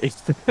got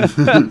released.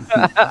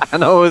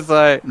 And I was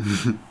like,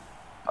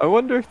 I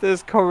wonder if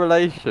there's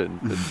correlation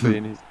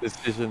between his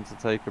decision to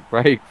take a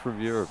break from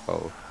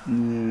Europol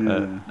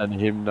and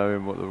him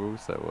knowing what the rule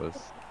set was.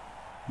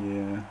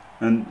 Yeah,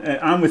 and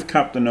I'm with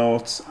Captain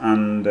Oates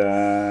and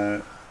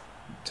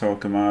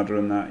Torquemada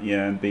and that,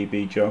 yeah, and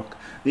BB Jock.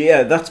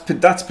 Yeah, that's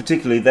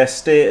particularly their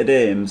stated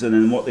aims, and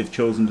then what they've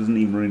chosen doesn't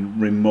even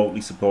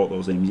remotely support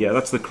those aims. Yeah,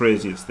 that's the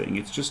craziest thing.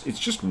 It's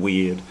just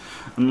weird,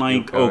 and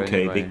like,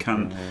 okay, anyway,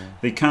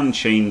 they can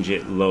change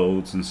it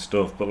loads and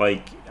stuff, but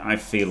like, I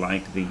feel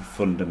like the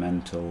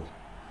fundamental.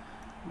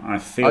 I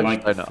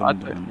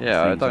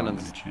don't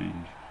understand.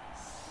 Change.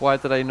 Why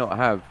do they not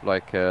have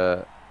like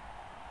a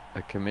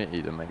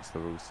committee that makes the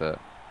rule set?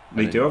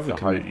 They do have a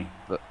committee.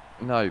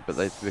 No, but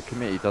the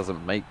committee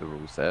doesn't make the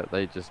rule set.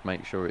 They just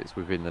make sure it's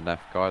within the NAF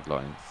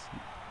guidelines,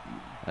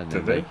 and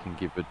then they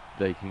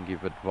can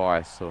give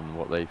advice on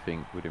what they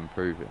think would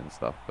improve it and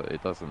stuff. But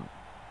it doesn't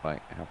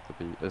like have to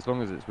be, as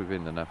long as it's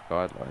within the NAF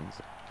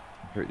guidelines.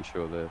 I'm pretty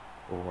sure they're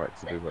all right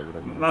to do whatever they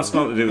want. That's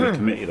not to do with the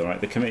committee, though,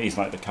 right? The committee's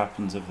like the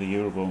captains of the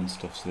Euroball and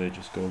stuff, so they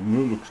just go, "It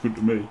looks good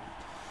to me,"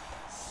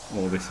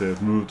 or they say,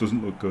 "No, it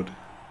doesn't look good."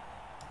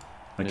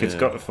 Like, it's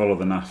got to follow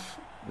the NAF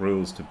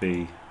rules to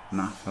be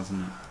NAF,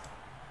 hasn't it?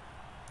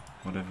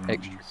 Whatever.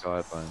 Extra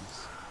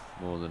guidelines,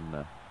 more than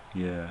NAF.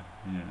 Yeah.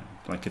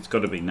 Like, it's got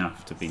to be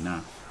NAF to be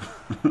NAF.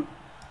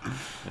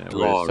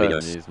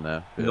 Glorious. Is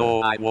NAF, yeah.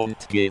 No, I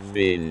won't give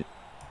in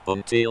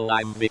until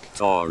I'm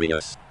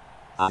victorious,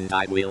 and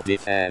I will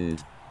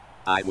defend.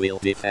 I will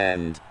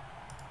defend.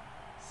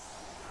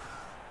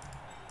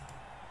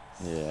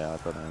 Yeah, I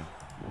don't know.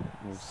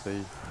 We'll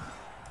see.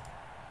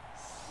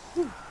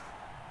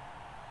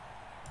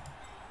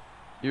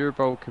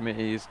 Eurobowl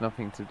committee is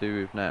nothing to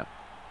do with NAF.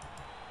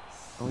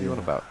 What are you on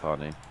about,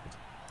 Barney?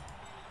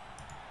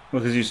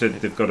 Well, because you said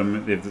they've got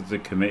the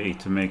committee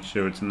to make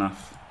sure it's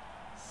NAF.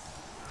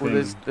 Well,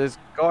 there's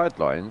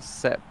guidelines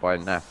set by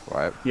NAF,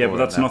 right? Yeah, but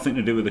that's nothing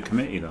to do with the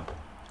committee, though.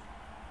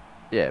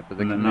 Yeah, but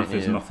the NAF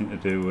is nothing to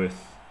do with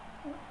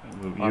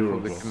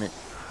Europol.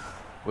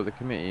 Well, the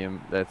committee are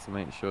there to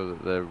make sure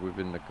that they're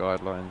within the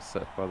guidelines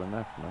set by the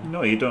NAF, no?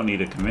 No, you don't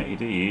need a committee,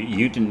 do you?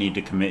 You didn't need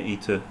a committee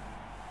to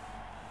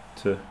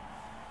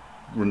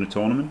run a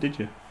tournament, did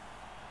you?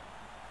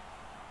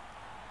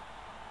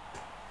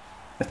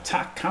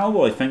 Attack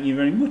Cowboy, thank you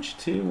very much.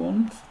 Tier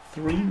 1,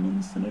 3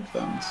 months in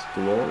advance.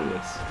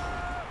 Glorious.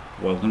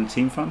 Welcome to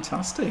Team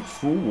Fantastic.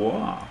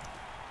 Wow.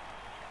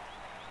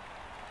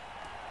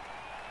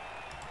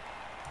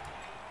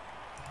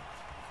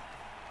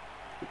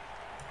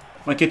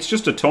 Like, it's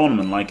just a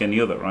tournament like any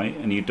other, right?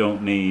 And you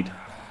don't need...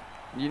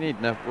 You need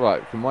NAF...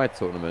 Right, for my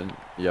tournament,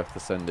 you have to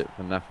send it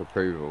for NAF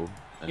approval.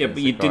 Yeah,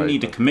 but you didn't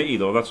need a committee,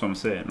 though. That's what I'm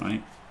saying,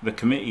 right? The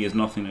committee has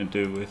nothing to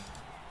do with...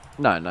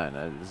 No.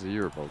 There's a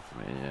Eurobowl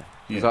committee, yeah.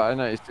 Because I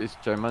know it's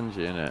Jomini,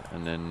 innit?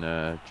 And then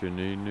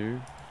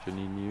Juninho.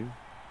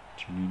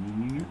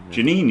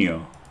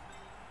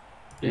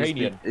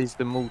 He's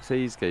the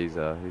Maltese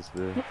geezer. He's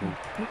the...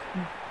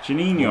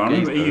 Juninho, I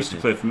remember he used to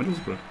play for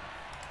Middlesbrough.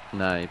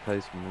 No, he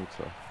plays for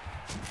Malta.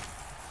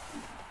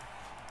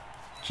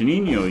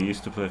 Juninho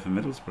used to play for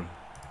Middlesbrough.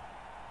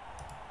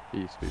 He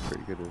used to be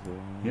pretty good as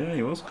well. Yeah,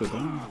 he was good,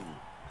 wasn't he?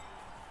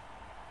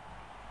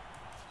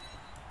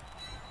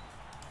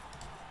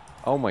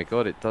 Oh my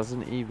god, it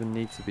doesn't even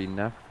need to be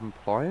NAF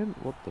compliant?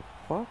 What the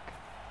fuck?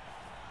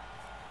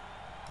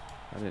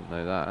 I didn't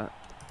know that.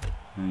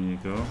 There you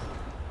go.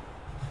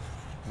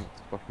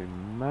 That's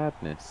fucking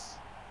madness.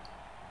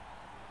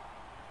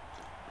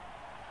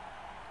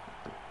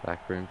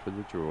 Back room for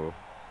the draw.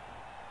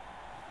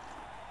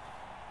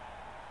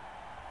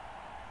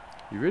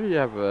 You really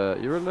have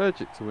you're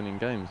allergic to winning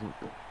games, aren't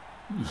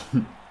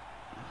you?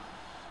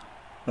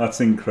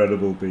 That's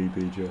incredible,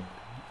 BB Joe.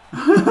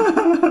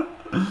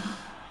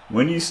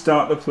 When you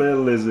start to play a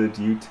lizard,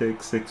 you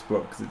take 6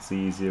 blocks, it's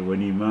easier.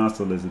 When you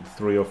master lizard,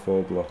 3 or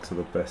 4 blocks are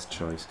the best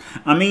choice.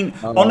 I mean,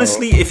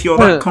 honestly, if you're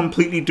that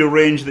completely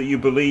deranged that you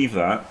believe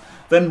that,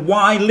 then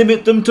why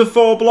limit them to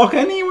 4 block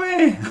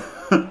anyway?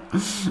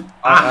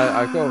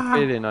 I've got a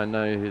feeling I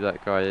know who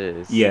that guy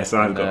is. Yes,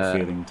 I've got a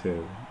feeling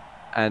too.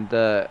 And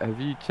have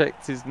you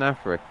checked his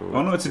NAF record?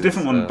 Oh no, it's a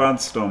different one. Bad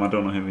Storm. I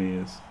don't know who he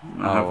is.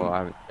 I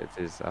haven't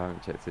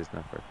checked his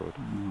NAF record.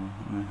 No,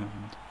 I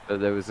haven't. But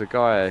there was a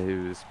guy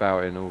who was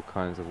spouting all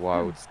kinds of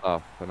wild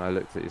stuff, and I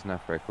looked at his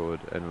NAF record,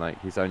 and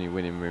like his only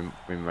winning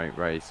win rate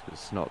race was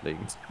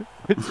Snotlings,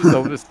 which is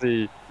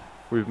obviously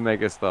with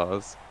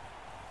megastars.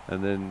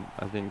 And then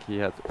I think he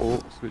had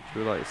Orcs, which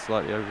were like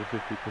slightly over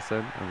 50%,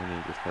 and then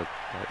he just had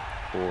like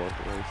 4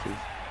 other races.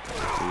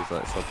 He was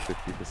like sub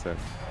 50%.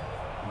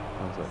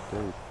 I was like,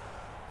 dude.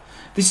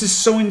 This is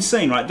so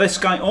insane, right? This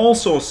guy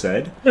also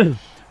said,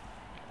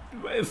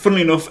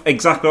 funnily enough,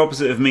 exactly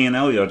opposite of me and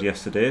Elyod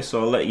yesterday, so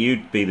I'll let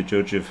you be the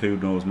judge of who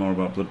knows more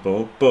about Blood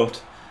Bowl,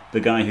 but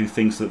the guy who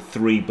thinks that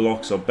 3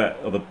 blocks are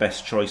the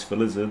best choice for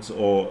lizards,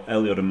 or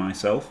Elyod and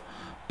myself,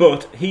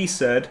 but he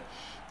said,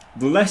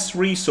 less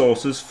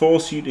resources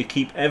force you to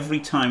keep every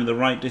time the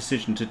right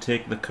decision to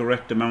take the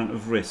correct amount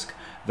of risk.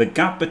 The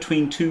gap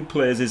between 2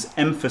 players is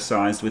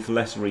emphasised with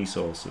less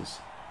resources.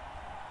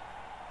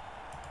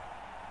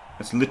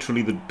 That's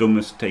literally the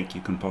dumbest take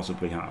you can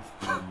possibly have.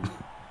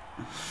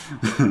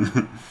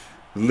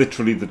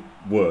 Literally the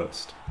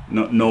worst.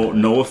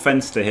 No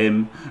offence to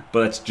him,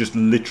 but that's just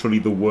literally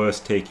the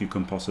worst take you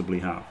can possibly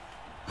have.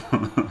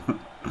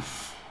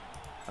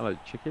 Hello,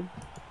 chicken.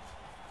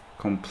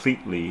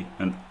 Completely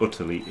and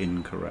utterly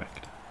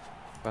incorrect.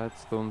 Bad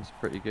Storm's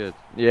pretty good.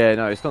 Yeah,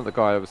 no, it's not the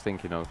guy I was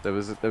thinking of. There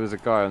was a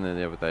guy on there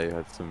the other day who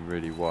had some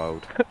really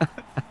wild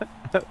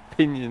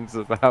opinions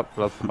about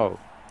Blood Bowl.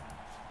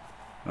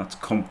 That's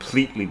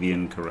completely the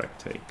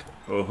incorrect take.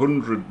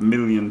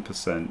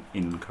 100,000,000%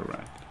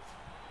 incorrect.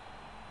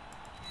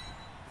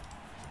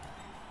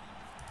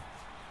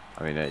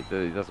 I mean, it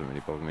doesn't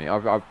really bother me.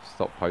 I've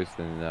stopped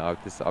posting there.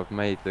 I've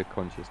made the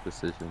conscious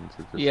decision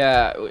to just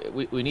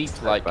we need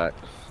to like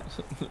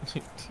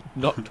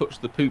not touch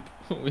the poop.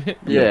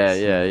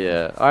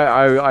 yeah.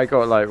 I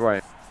got like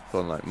right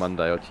on like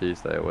Monday or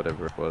Tuesday or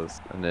whatever it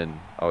was, and then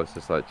I was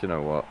just like, do you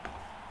know what?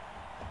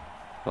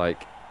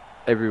 Like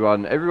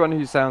everyone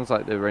who sounds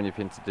like they're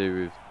anything to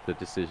do with the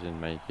decision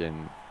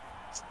making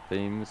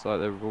seems like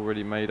they've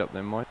already made up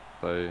their mind.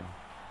 So.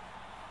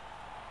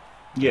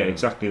 Yeah,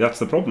 exactly. That's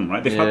the problem,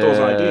 right? They've had those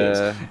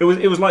ideas.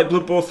 It was like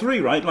Blood Bowl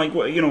 3, right? Like,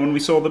 you know, when we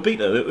saw the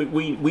beta,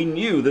 we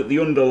knew that the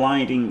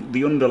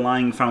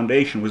underlying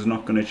foundation was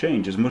not going to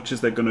change. As much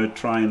as they're going to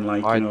try and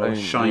like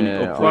shine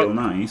it up real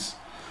nice,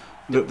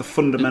 that the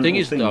fundamental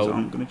things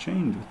aren't going to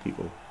change with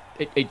people.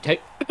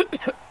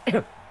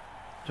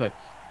 Sorry,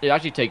 it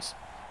actually takes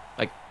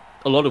like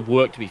a lot of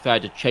work, to be fair,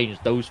 to change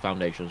those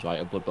foundations,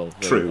 right? Of Blood Bowl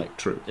 3. True, like,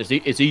 true.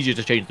 It's easier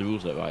to change the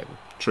rules, though, right?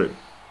 True,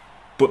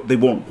 but they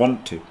won't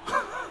want to.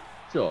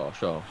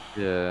 Sure.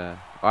 Yeah,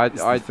 I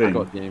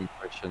got the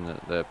impression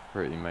that they're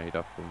pretty made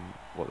up on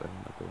what they're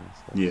going to do and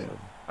stuff. Yeah.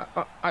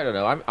 So. I don't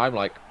know. I'm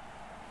like,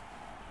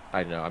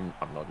 I don't know. I'm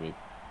not going to be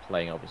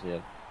playing. Obviously,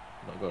 I'm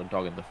not going to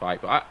dog in the fight.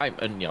 But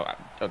and you know,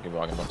 don't get me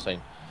wrong. I'm not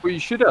saying. Well, you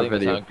should have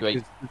it.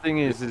 The thing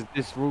is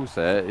this rule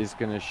set is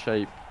going to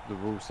shape the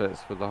rule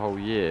sets for the whole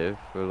year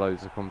for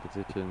loads of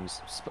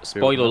competitions.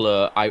 Spoiler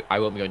alert, I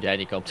won't be going to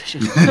any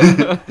competition.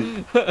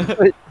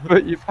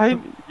 but you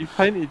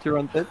painted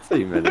your undead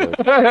team anyway.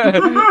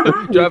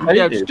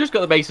 Yeah, I've just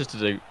got the bases to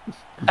do.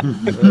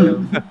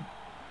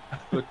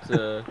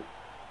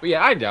 But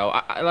yeah, I know.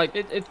 I like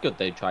it. It's good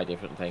they try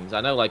different things.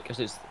 I know, like, because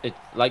it's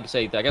like you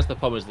say. I guess the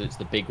problem is that it's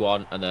the big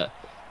one, and that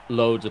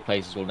loads of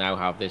places will now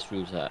have this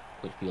rule set,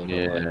 which people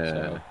don't like.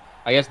 So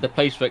I guess the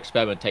place for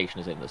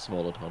experimentation is in the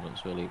smaller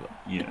tournaments, really. But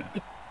yeah.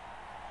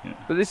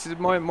 But this is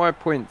my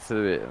point to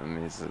it. I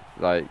mean, is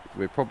like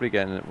we're probably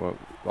getting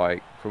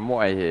like from what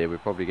I hear, we're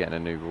probably getting a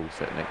new rule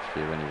set next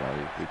year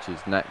anyway, which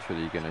is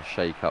naturally going to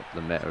shake up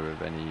the meta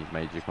of any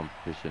major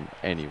competition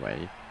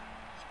anyway.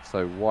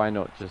 So why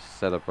not just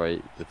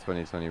celebrate the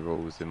 2020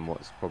 rules in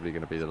what's probably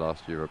going to be the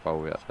last Euro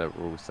Bowl at that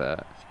rule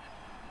set,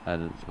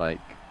 and like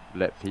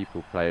let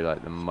people play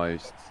like the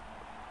most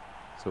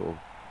sort of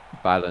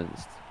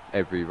balanced,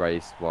 every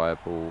race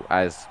viable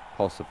as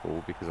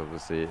possible, because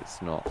obviously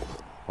it's not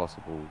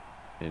possible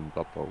in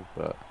Blood Bowl.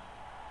 But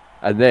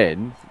and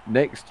then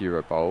next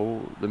Euro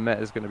Bowl the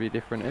meta is going to be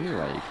different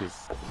anyway,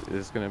 because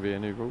there's going to be a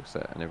new rule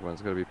set and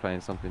everyone's going to be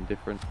playing something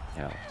different.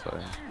 So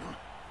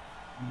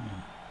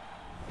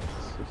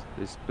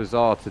it's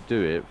bizarre to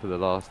do it for the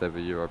last ever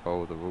Euro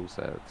Bowl, the rule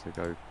set, to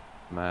go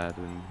mad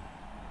and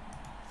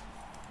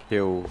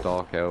kill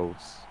Dark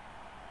Elves,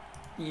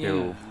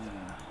 kill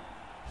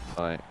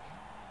like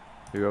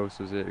who else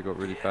was it who got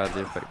really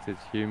badly affected?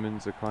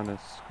 Humans are kind of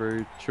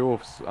screwed.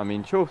 Chorfs, I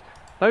mean Chorfs,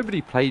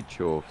 nobody played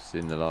Chorfs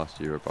in the last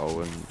Euro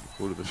Bowl, and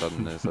all of a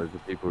sudden there's loads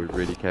of people who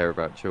really care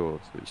about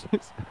Chorfs, which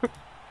is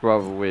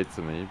rather weird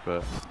to me,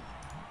 but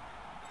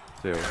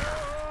still.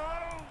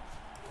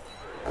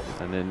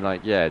 And then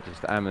like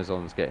just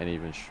Amazons getting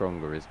even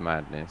stronger is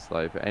madness.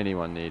 Like if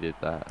anyone needed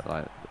that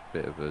like a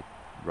bit of a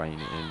rein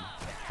it in,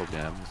 probably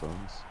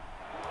Amazons.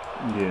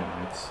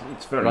 Yeah,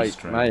 it's very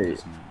strange,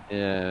 isn't it?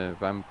 Yeah,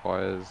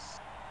 vampires.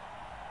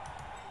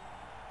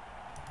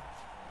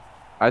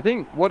 I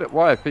think what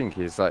I think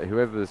is like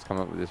whoever's come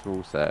up with this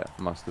rule set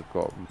must have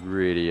got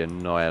really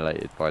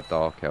annihilated by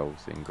Dark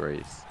Elves in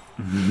Greece,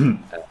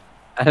 and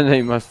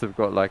they must have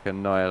got like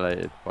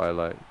annihilated by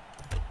like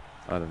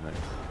I don't know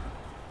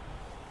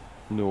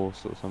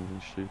Norse or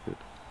something stupid.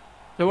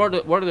 So what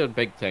are the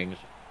big things?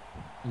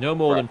 No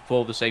more than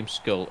 4 of the same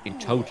skull in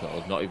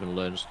total, not even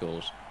learned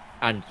skulls,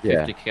 and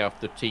 50k off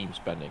the team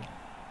spending.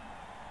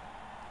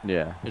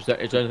 Yeah. Is there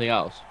anything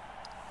else?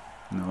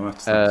 No,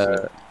 that's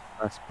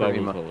that's pretty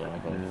much.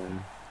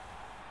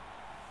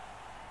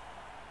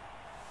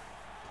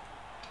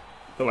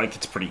 But like,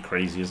 it's pretty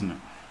crazy, isn't it?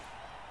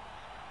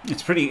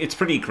 It's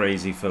pretty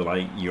crazy for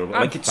like Europe.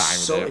 Like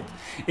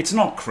it's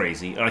not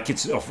crazy. Like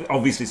it's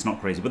obviously it's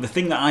not crazy. But the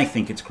thing that I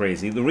think it's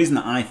crazy, the reason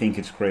that I think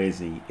it's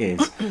crazy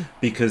is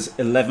because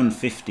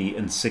 1150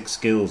 and 6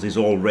 skills is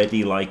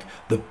already like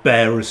the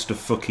barest of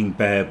fucking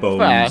bare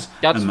bones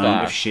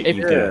amount of shit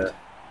you get.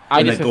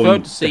 I just prefer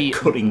to see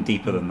cutting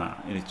deeper than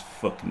that. And it's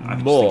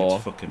fucking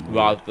more weird.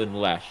 rather than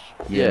less.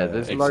 Yeah,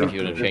 there's loads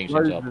of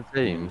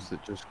teams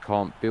that just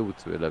can't build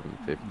to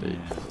 1150.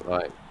 Yeah.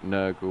 Like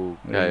Nurgle,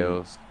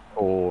 Chaos,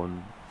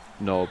 Orn,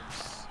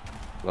 Knobs,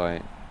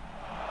 like.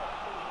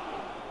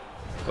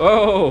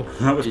 Oh,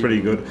 that was pretty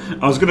good.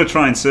 I was going to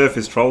try and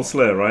surface Troll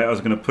Slayer, right? I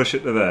was going to push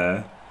it to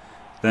there,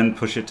 then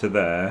push it to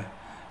there,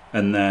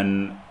 and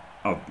then.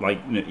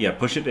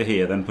 Push it to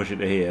here, then push it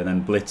to here, then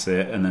blitz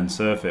it, and then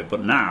surf it.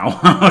 But now,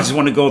 I just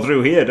want to go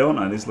through here, don't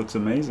I? This looks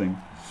amazing.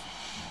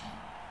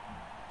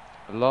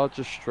 A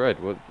larger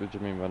spread? What do you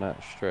mean by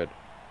that? Spread?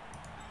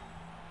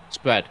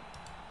 Spread.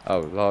 Oh,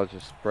 larger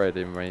spread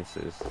in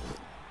races.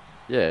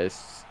 Yeah,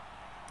 it's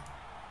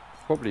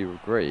probably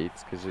agreed,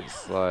 because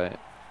it's like,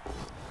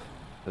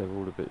 they're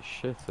all a bit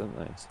shit, aren't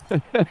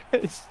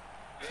they?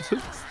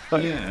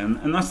 Yeah,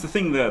 and that's the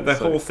thing. The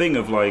whole thing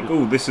of like,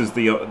 oh, this is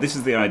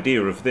the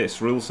idea of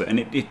this rule set, and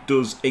it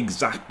does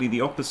exactly the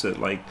opposite.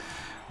 Like,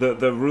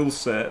 the rule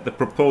set, the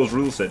proposed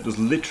rule set, does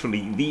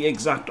literally the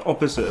exact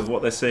opposite of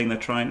what they're saying they're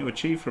trying to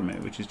achieve from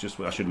it, which is just.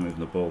 I should have moved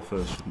the ball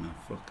first, shouldn't I?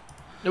 Fuck.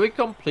 Are we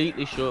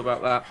completely sure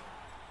about that?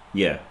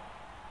 Yeah.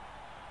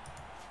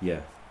 Yeah.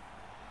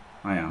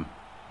 I am.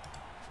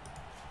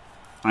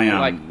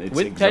 Like, it's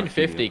with exactly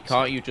 1050,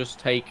 can't you just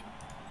take,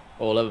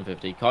 or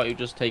 1150, can't you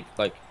just take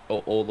like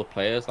all the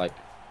players? Like,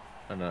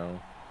 I don't know.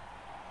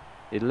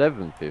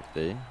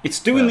 1150. It's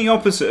doing the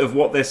opposite of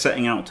what they're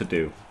setting out to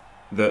do.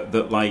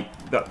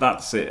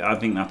 That's it. I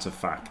think that's a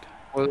fact.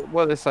 Well,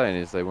 what they're saying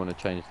is they want to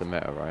change the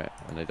meta, right?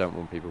 And they don't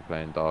want people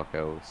playing Dark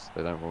Elves.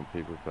 They don't want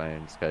people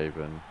playing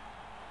Skaven.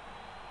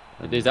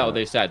 Is that what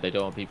they said? They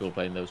don't want people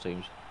playing those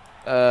teams.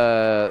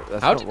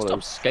 How do you stop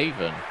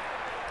Skaven?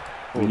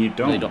 When you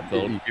don't,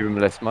 you give them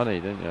less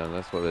money, don't you? And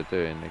that's what they're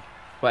doing.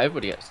 But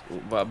everybody gets.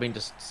 Well, I mean,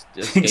 just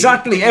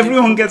exactly.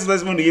 Everyone gets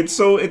less money. It's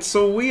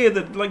so weird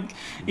that like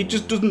it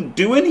just doesn't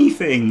do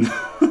anything.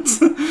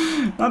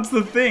 That's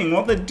the thing.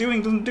 What they're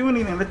doing doesn't do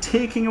anything. They're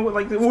taking away.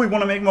 Like, oh, we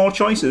want to make more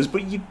choices,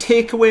 but you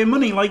take away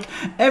money. Like,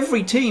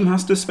 every team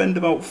has to spend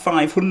about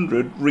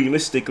 500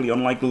 realistically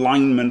on like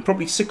linemen.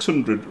 Probably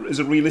 600 is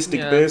a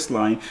realistic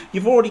baseline.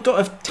 You've already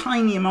got a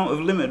tiny amount of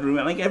limit room.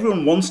 Like,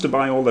 everyone wants to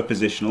buy all their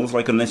positionals.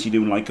 Like, unless you're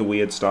doing like a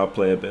weird star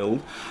player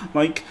build.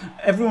 Like,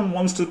 everyone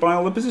wants to buy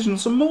all the positionals.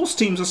 So most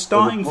teams are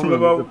starting from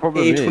about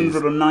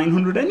 800 or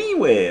 900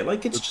 anyway.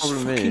 Like, it's just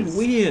fucking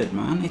weird,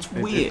 man. It's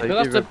weird.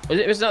 But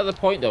isn't that the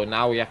point though?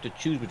 Now we have to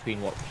choose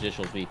between what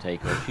positions we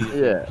take or choose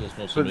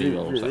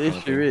positionals but the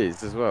issue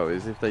is as well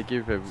is if they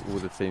give all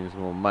the teams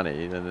more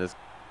money, then there's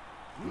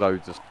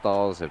loads of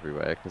stars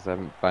everywhere because they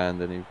haven't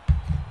banned any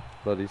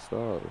bloody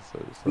stars. So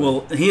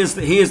well, here's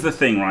the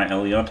thing, right,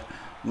 Elliot?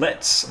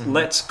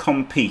 Let's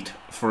compete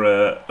for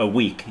a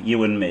week,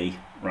 you and me,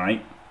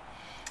 right?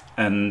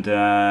 And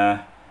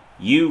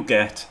you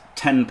get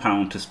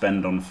 £10 to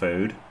spend on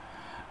food.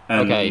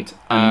 And,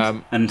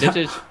 and this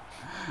is.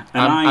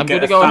 I'm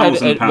going to go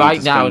ahead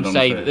right now and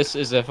say that this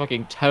is a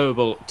fucking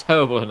terrible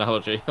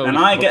analogy. And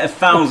I get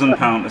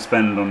 £1,000 to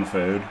spend on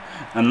food,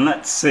 and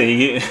let's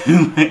see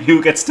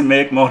who gets to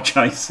make more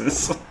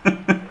choices.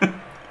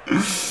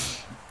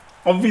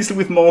 Obviously,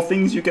 with more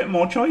things, you get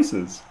more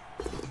choices.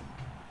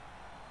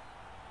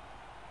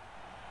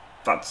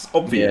 That's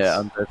obvious. Yeah,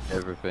 I'm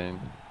everything.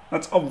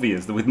 That's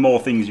obvious that with more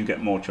things, you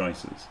get more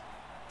choices.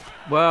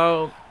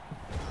 Well,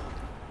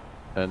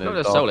 not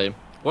necessarily.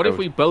 What if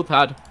we both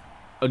had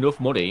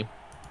enough money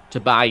to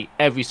buy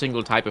every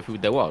single type of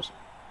food there was?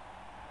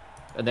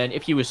 And then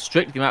if you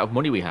restrict the amount of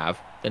money we have,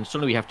 then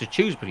suddenly we have to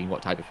choose between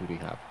what type of food we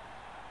have.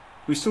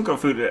 We still got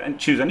food to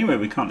choose anyway.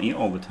 We can't eat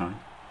all the time.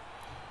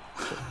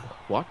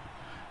 What?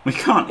 We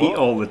can't eat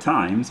all the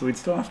time, so we'd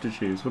still have to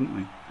choose, wouldn't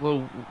we?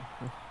 Well,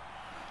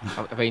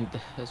 I mean,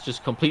 it's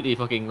just completely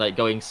fucking like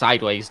going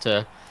sideways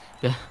to...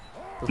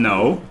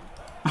 No.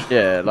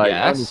 Yeah, like,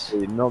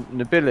 honestly,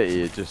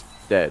 nobility are just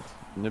dead.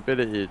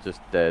 Nobility are just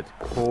dead.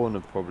 Corn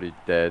are probably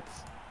dead.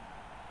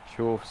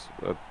 Chorfs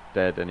are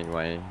dead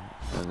anyway.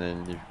 And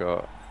then you've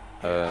got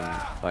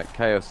like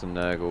Chaos and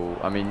Nurgle.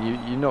 I mean,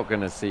 you're not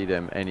going to see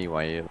them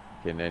anyway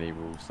in any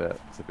rule set,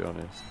 to be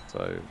honest.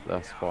 So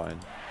that's fine.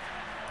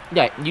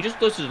 Yeah, you just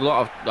listed a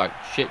lot of like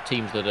shit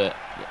teams that are,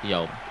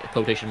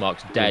 quotation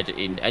marks dead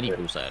in any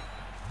rule set.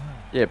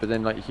 Yeah, but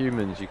then like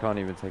humans, you can't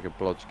even take a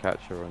blodge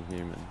catcher on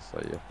humans. So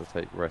you have to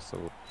take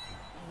wrestle,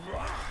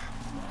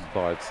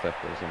 side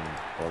steppers, and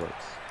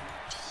bollocks.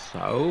 So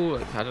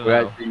I don't know.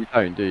 Well, actually, you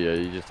don't, do you?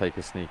 You just take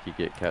a sneaky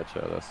git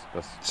catcher.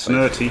 That's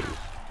Snurty.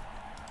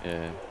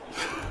 Yeah.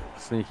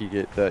 Sneaky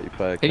git dirty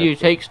player. Can you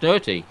take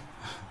Snurty?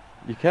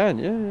 You can,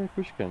 yeah, of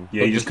course you can.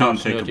 Yeah, you just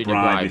can't take a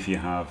bribe if you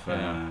have,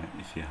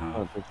 if you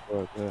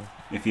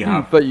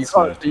have. But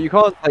you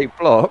can't take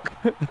block,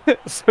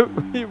 so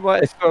you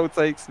might as well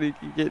take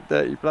sneaky get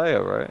dirty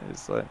player, right?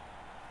 It's like.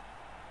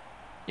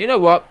 You know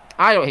what?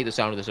 I don't hate the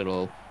sound of this at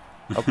all.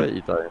 I bet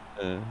you don't.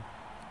 Yeah.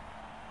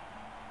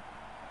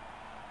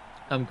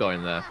 I'm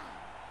going there.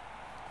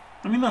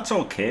 I mean, that's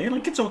okay.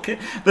 Like, it's okay.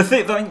 The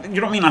thing, you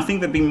know what I mean? I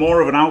think there'd be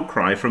more of an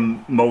outcry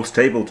from most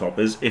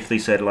tabletoppers if they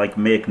said, like,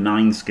 make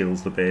 9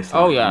 skills the baseline.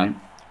 Oh, yeah. Right?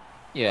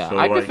 Yeah, So,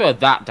 I like, prefer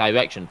that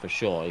direction for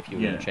sure if you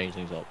were Yeah. going to change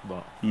things up.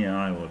 But Yeah,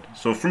 I would.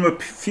 So from a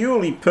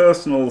purely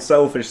personal,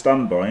 selfish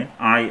standpoint,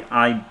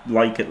 I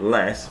like it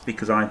less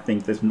because I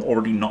think there's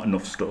already not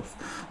enough stuff.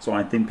 So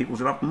I think people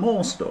should have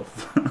more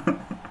stuff.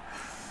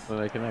 Well,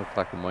 they can have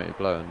black and white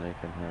blow, and they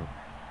can have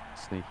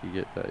sneaky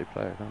get dirty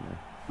player, can't they?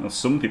 Well,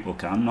 some people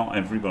can, not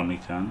everybody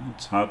can.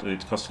 It's hard.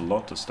 It costs a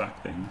lot to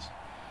stack things.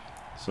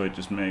 So it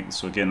just makes.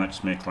 So again, that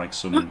just makes like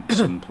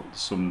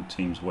some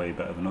teams way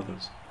better than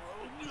others.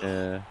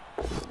 Yeah.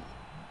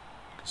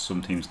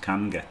 Some teams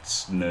can get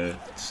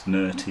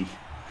snurty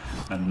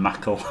and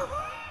mackle.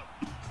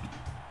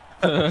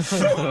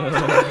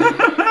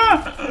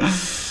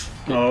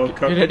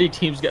 Can any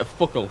teams get a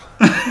fuckle?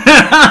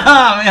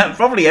 Yeah,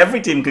 probably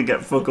every team could get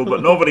fuckle,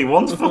 but nobody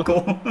wants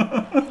fuckle.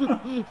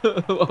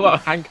 What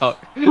about Hancock?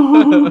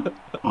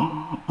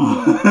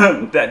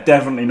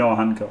 Definitely no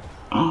Hancock.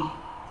 Oh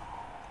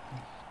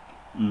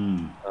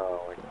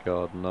my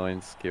god,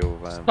 9 skill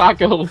vamps.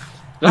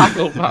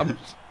 Stackle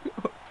vamps.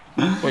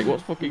 Wait,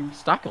 what's fucking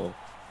Stackle?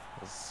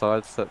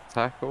 Sidestep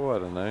tackle? I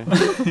don't know.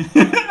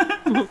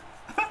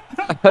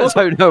 I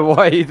don't know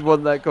why he'd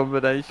want that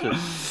combination.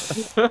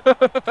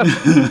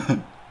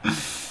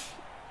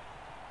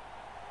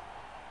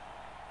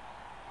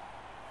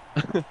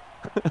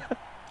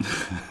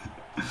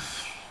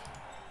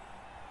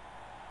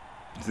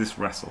 Is this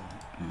wrestle?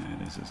 Yeah,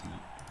 it is, isn't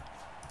it?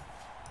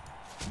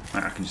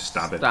 Right, I can just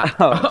stab it.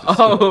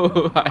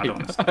 Oh, I right. don't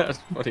want to stab That's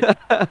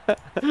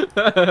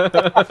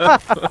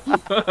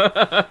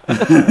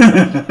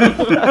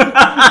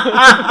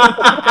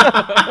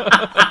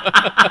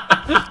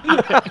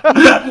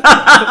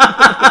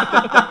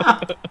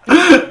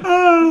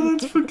Oh,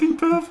 that's fucking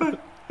perfect.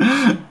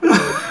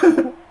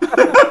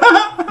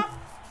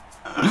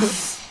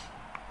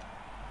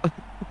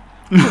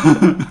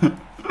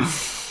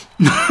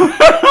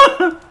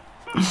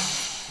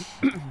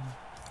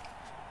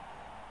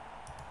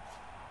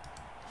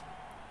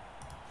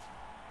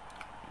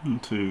 One,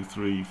 2,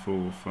 3,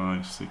 4,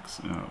 5, 6.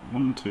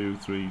 1, 2,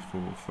 3,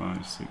 4,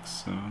 5, 6,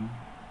 7.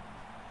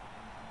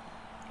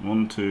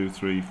 1, 2,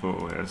 3,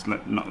 4. Yes,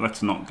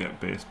 let's not get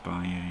based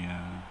by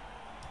a.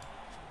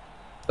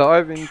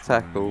 Diving,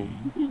 tackle,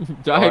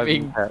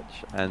 diving.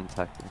 catch, and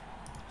tackle.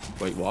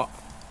 Wait, what?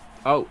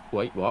 Oh,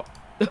 wait, what?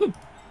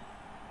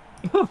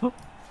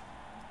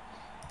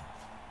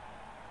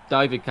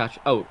 Diving catch.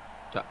 Oh,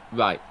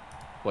 right.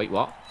 Wait,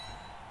 what?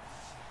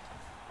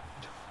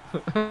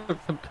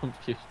 I'm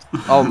confused.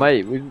 Oh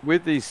mate,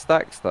 with these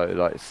stacks though,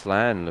 like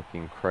Slan look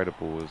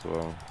incredible as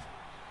well.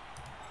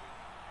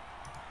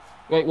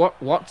 Wait,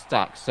 what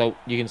stacks? So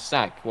you can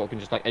stack? What, can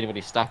just like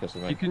anybody stack or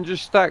something? You can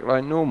just stack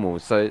like normal,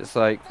 so it's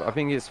like, I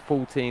think it's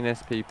 14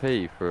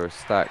 SPP for a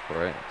stack,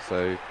 right?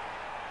 So,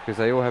 because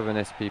they all have an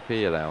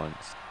SPP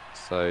allowance.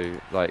 So,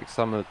 like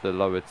some of the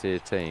lower tier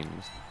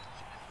teams,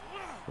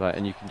 like,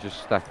 and you can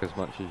just stack as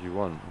much as you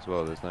want as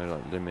well. There's no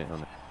like limit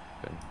on it.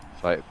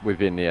 Like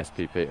within the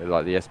SPP,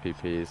 like the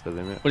SPP is the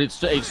limit. But it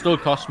still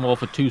costs more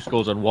for 2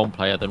 skulls on 1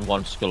 player than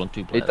 1 skull on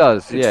 2 players. It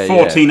does, It's yeah.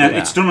 14. Yeah.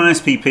 It's done on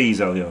SPPs,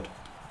 Eliod.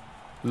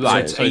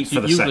 Right, So so it's 8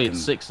 for the usually second.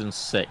 it's 6 and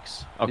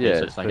 6. Okay, Yeah,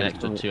 so it's like an so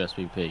extra 2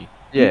 SPP.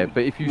 Yeah,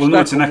 but if you Well, no,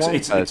 stack it's on an one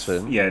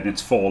person, yeah, and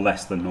it's 4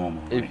 less than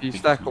normal. if right? you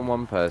stack on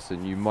one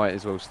person, you might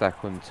as well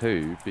stack on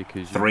 2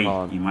 because you 3,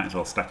 can't. you might as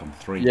well stack on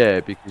 3.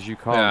 Yeah, because you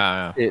can't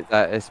Yeah. fit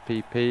that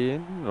SPP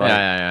in. Like,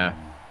 Yeah.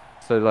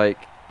 So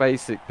like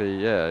basically,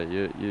 yeah,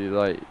 you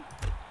like.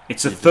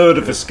 It's a third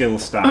of a skill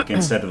stack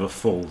instead of a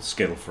full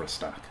skill for a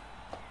stack.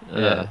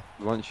 Yeah.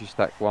 Once you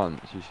stack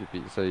once, you should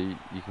be, so you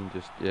can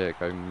just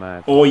go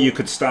mad. Or you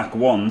could stack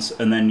once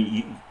and then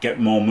you get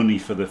more money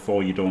for the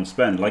 4 you don't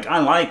spend. Like, I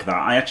like that.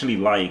 I actually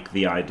like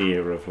the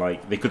idea of,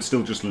 like, they could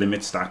still just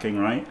limit stacking,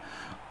 right?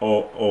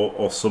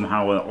 Or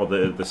somehow or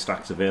the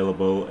stacks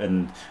available,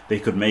 and they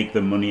could make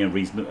the money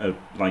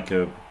like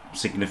a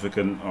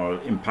significant or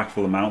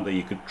impactful amount that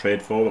you could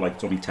trade for. Like,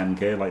 it's only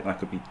 10k. Like, that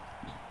could be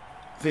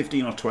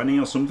 15 or 20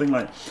 or something.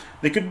 Like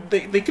they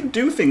could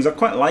do things. I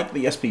quite like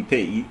the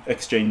SPP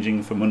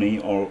exchanging for money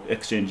or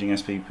exchanging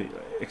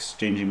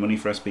money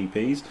for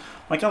SPPs.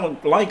 Like I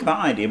like that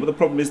idea, but the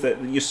problem is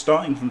that you're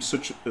starting from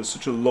such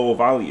a low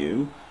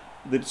value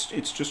that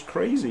it's just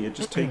crazy. It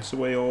just takes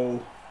away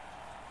all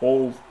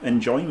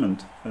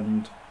enjoyment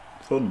and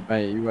fun.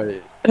 Mate, you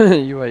wait.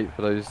 You wait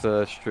for those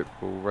strip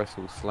ball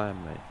wrestle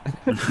slam, mate.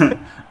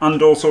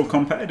 And also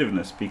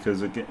competitiveness,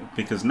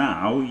 because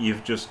now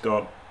you've just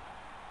got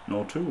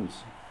no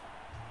tools,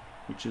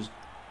 which is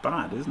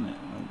bad, isn't it?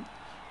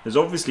 There's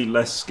obviously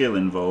less skill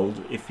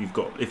involved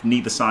if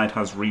neither side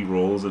has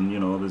re-rolls, and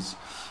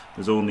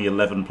there's only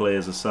 11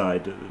 players a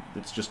side.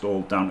 It's just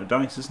all down to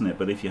dice, isn't it?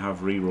 But if you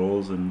have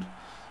re-rolls and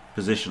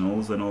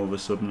positionals, then all of a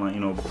sudden,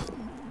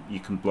 you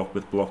can block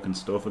with block and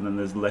stuff, and then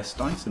there's less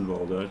dice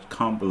involved. I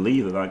can't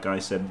believe that guy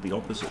said the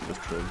opposite was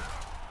true.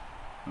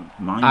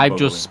 I've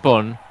just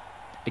spun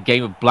a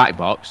game of black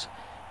box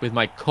with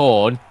my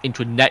Corn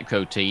into a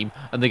Necro team,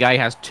 and the guy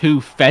has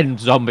 2 Fend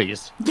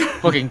zombies.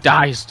 Fucking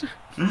diced.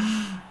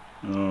 Oh,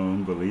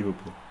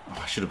 unbelievable. Oh,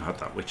 I should have had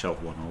that Witch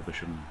Elf one over,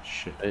 shouldn't I?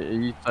 Shit. Are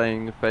you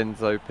saying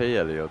Fend's OP,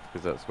 Elliot?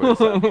 Because that's what it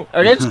said.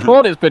 Against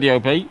Corn, it's pretty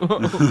OP.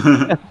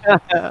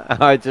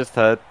 I just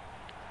heard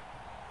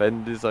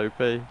Fend is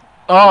OP.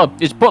 Oh,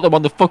 it's put them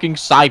on the fucking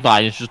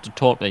sidelines just to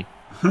taunt me.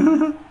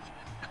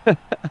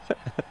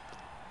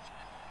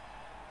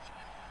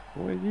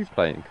 What are you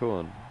playing,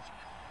 Corn?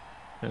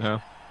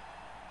 Yeah.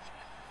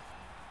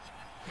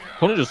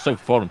 Corn is just so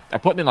fun. I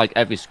put them in like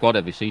every squad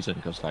every season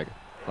because I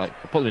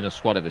put them in a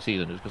squad every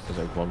season just because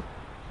they're so fun.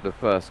 The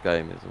first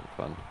game isn't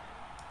fun.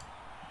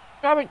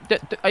 I mean,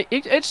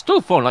 it's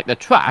still fun. Like they're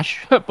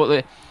trash,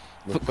 but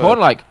Corn,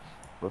 like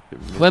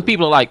when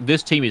people are like,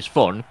 "This team is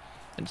fun,"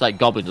 it's like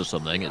goblins or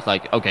something. It's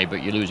like, okay,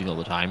 but you're losing all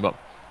the time. But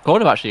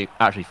Corn are actually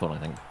fun, I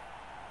think.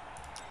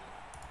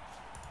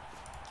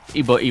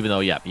 But even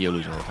though, yeah, you're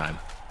losing all the time.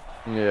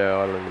 Yeah,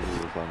 I lose all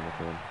the time.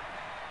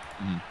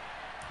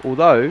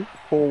 Although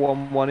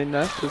 4-1-1 in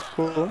NAF was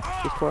cool.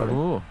 Just quite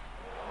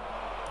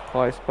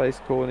highest place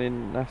Corn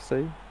in NAF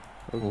C.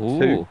 2. I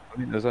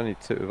think there's only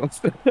 2 of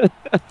us.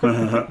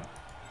 And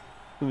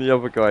the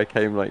other guy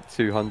came like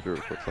 200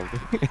 or something.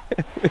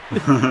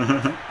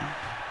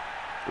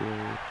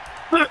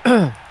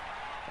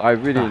 I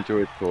really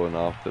enjoyed Corn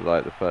after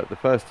like the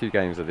first 2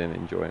 games. I didn't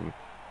enjoy him.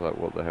 Like,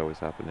 what the hell was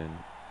happening?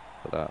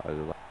 But that I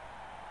like.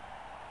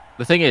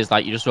 The thing is,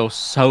 like, you just roll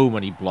so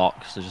many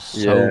blocks. There's just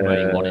so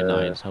many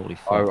 1-in-9s. Holy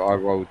fuck! I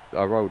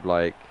rolled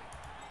like,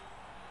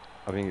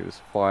 I think it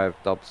was 5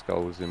 dub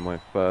skulls in my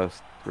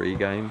first 3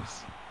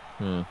 games.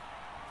 And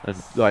 2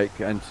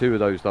 of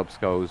those dub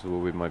skulls were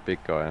with my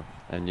big guy.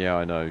 And yeah,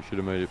 I know, should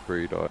have made it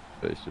 3 die,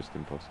 but it's just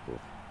impossible.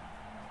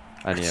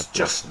 And it's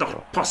just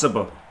not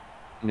possible.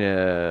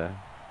 Yeah,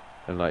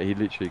 and like he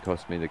literally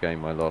cost me the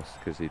game I lost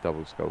because he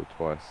double skulled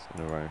twice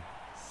in a row.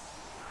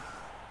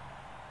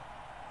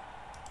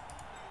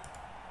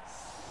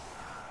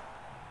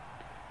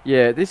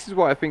 Yeah, this is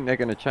what I think they're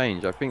going to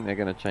change. I think they're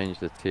going to change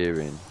the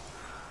tiering.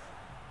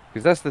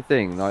 Because that's the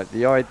thing, like,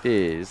 the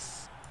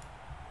ideas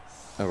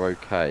are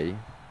okay.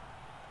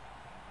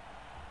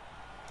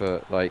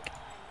 But, like,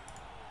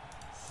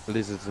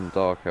 Blizzards and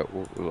Dark Elf,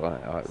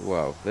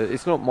 well,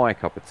 it's not my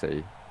cup of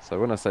tea. So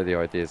when I say the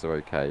ideas are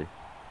okay,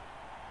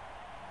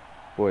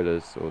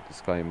 spoilers or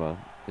disclaimer,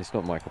 it's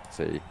not my cup of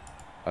tea.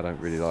 I don't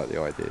really like the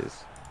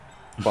ideas.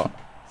 But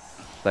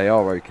they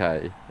are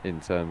okay in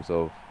terms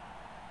of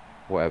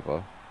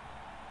whatever.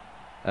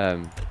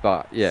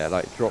 But yeah,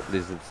 like drop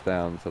lizards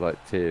down to like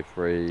tier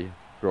 3,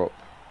 drop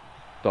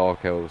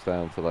dark elves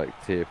down to like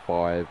tier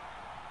 5,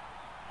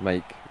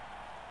 make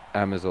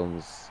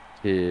Amazons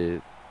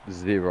tier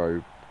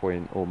 0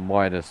 point or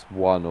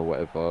 -1 or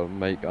whatever,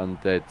 make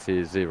undead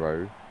tier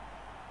 0,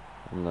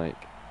 and like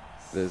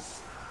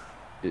it's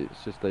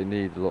just they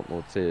need a lot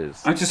more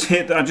tiers. I just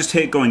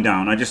hate going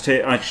down. They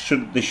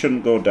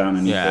shouldn't go down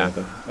any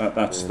further.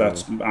 That's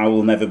I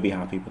will never be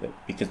happy with it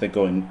because they're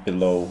going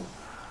below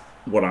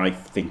what I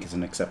think is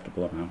an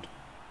acceptable amount.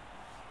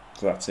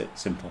 So that's it,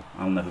 simple.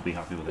 I'll never be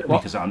happy with it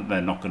because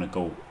they're not going to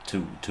go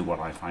to what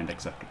I find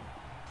acceptable.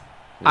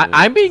 Yeah.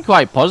 I'm being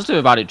quite positive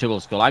about it, Triple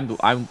Skull. I'm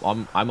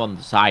on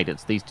the side.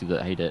 It's these 2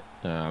 that hate it.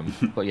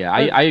 But yeah,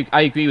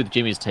 I agree with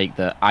Jimmy's take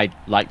that I'd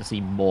like to see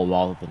more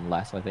rather than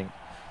less. I think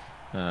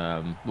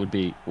would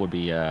be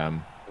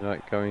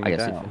like going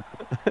down.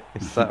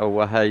 Is that a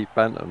Wahey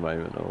banter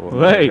moment or what?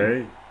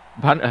 Wait,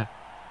 banter.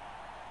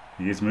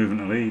 He is moving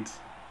to Leeds.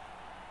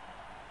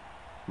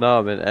 No,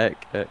 I mean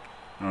Ek.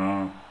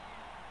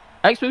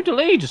 X moved to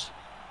Leeds.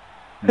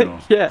 No.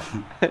 Yeah,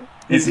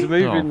 he's he?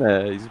 moving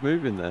there. He's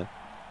moving there.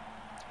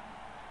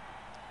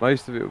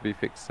 Most of it will be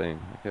fixed soon.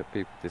 I get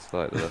people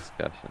dislike the less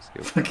cash and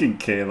skill. Fucking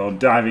kill or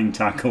diving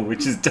tackle,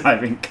 which is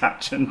diving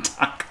catch and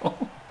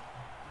tackle.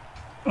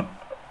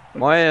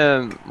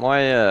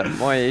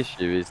 My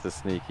issue is the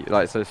sneaky,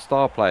 like, so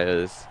star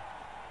players,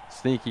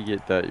 sneaky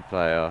get dirty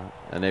player,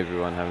 and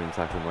everyone having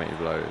tackle and weighty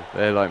blow.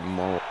 They're like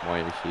more my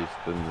issues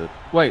than the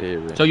wait.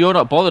 tiering. So you're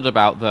not bothered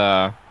about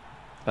the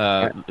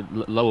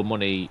lower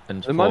money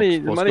and the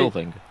money, skill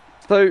thing.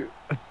 So,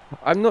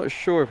 I'm not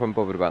sure if I'm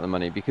bothered about the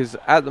money because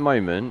at the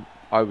moment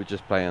I would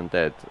just play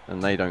undead,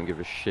 and they don't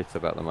give a shit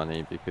about the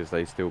money because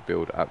they still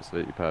build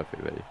absolutely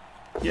perfectly.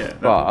 Yeah.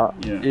 But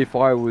if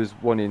I was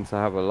wanting to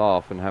have a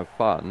laugh and have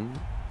fun,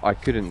 I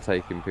couldn't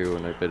take Imperial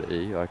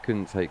Nobility. I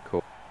couldn't take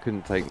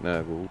couldn't take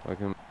Nurgle. I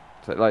can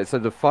like so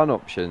the fun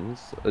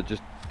options are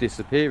just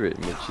disappearing,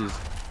 which is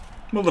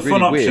well, the really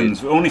fun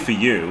options weird. only for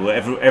you.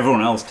 Everyone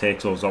else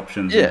takes those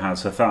options and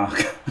has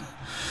Hathark.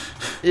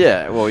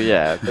 Yeah, well,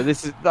 yeah, but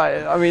this is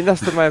like, I mean, that's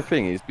the main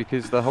thing is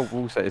because the whole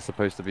rule set is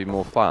supposed to be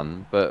more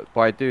fun, but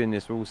by doing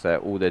this rule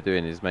set, all they're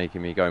doing is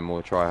making me go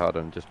more try hard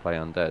and just play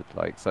undead.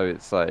 Like, so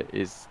it's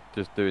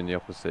just doing the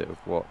opposite of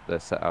what they're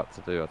set out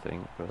to do, I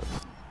think. But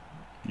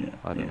yeah,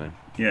 I don't know.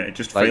 Yeah, it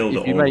just like, failed.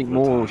 If you make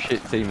more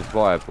shit teams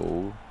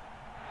viable,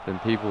 then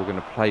people are going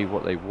to play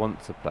what they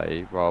want to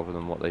play rather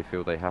than what they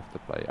feel they have to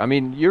play. I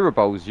mean,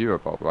 Eurobowl's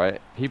Eurobowl,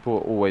 right? People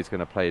are always going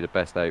to play the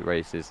best 8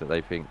 races that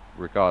they think,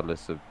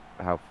 regardless of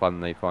how fun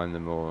they find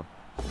them or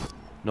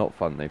not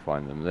fun they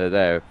find them. They're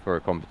there for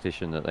a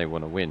competition that they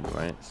want to win,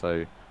 right?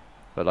 So,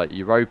 but like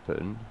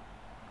European,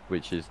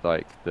 which is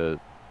like the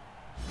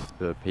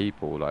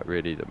people like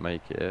really that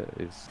make it,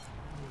 is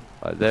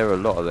like a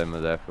lot of them are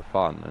there for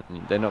fun,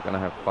 and they're not going to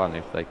have fun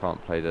if they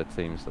can't play their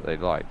teams that they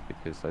like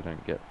because they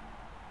don't get.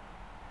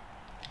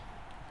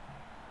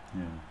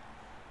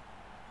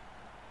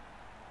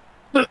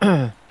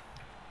 Yeah.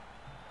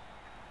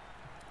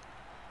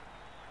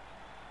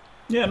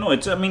 Yeah, no,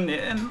 it's. I mean,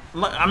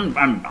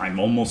 I'm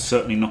almost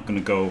certainly not going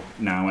to go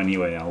now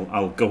anyway.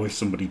 I'll go if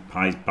somebody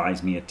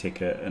buys me a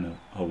ticket and a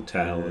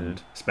hotel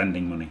and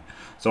spending money.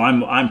 So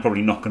I'm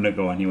probably not going to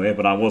go anyway.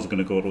 But I was going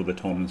to go to the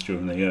tournaments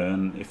during the year,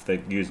 and if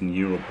they're using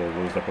Eurobowl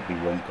rules, I probably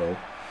won't go.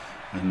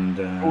 And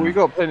well, you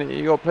got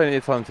plenty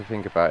of time to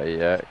think about it,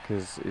 yeah,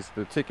 because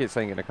the tickets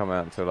ain't going to come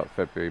out until like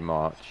February,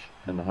 March,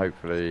 and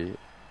hopefully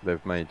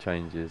they've made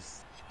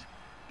changes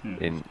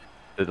in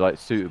the like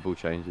suitable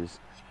changes.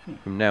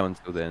 From now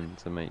until then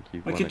to make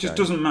you like it just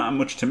doesn't matter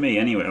much to me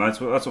anyway. That's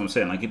what I'm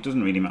saying. Like it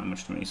doesn't really matter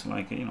much to me. So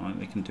like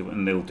they can do it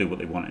and they'll do what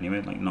they want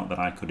anyway. Like not that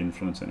I could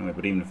influence anyway,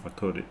 but even if I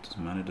could, it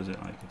doesn't matter, does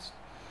it? Like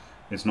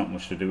it's not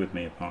much to do with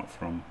me apart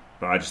from.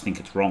 But I just think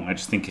it's wrong. I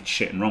just think it's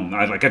shit and wrong.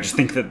 I just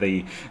think that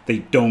they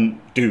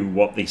don't do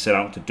what they set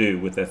out to do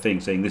with their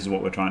thing, saying this is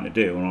what we're trying to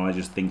do. And I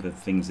just think that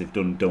the things they've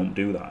done don't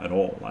do that at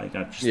all. Like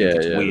I just think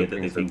it's weird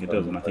that they think it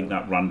does. And I think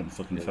that random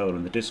fucking fella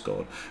in the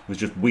Discord was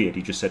just weird.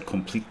 He just said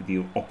completely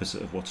the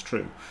opposite of what's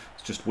true.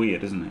 It's just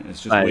weird, isn't it?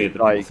 It's just weird that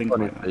people think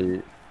like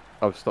that.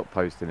 I've stopped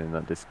posting in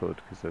that Discord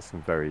because there's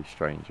some very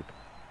strange.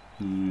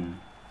 And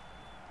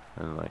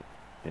like,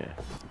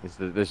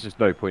 there's just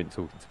no point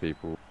talking to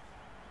people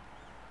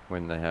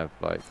when they have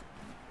like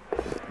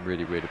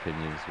really weird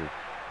opinions with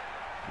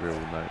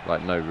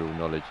no real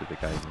knowledge of the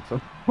game and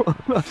stuff.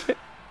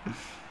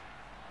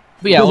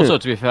 But yeah, also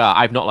to be fair,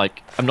 I've not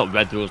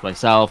read the rules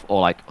myself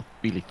or like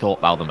really thought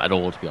about them at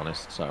all, to be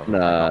honest. So I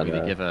can't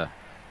really give a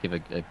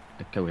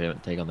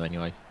coherent take on them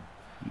anyway.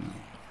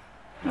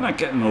 And I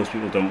get most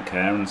people don't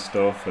care and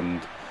stuff,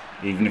 and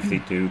even if they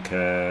do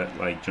care,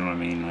 like, do you know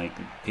what I mean? Like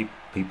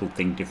people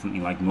think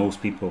differently. Like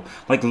most people,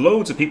 like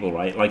loads of people,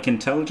 right? Like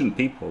intelligent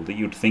people that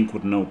you'd think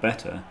would know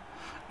better,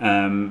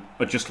 are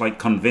just like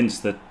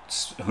convinced that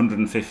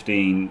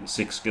 115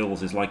 6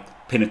 skills is like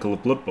pinnacle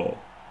of Blood Bowl.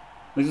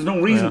 Like, there's no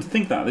reason to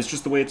think that. It's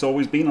just the way it's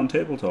always been on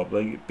tabletop.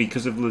 Like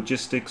because of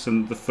logistics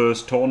and the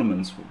first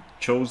tournaments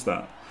chose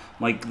that.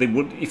 Like they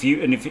would if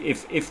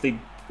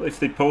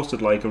they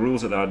posted like a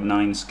rules that had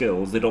 9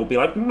 skills, they'd all be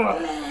like, you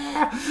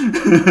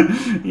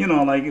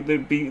know, like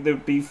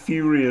they'd be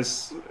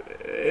furious.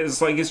 It's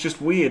like it's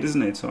just weird,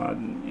 isn't it? So I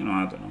don't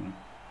know.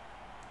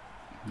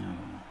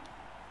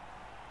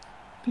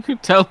 You can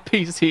tell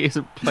PC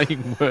isn't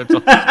playing words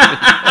on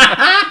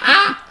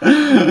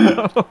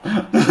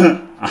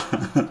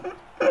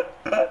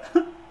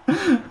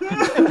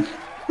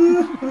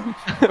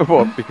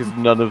What? Because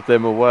none of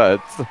them are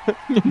words?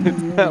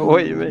 Is that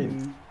what you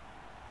mean?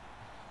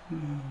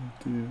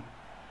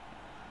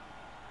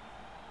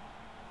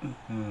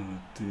 Oh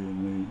dear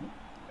me.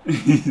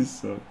 He's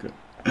so good.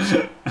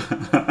 I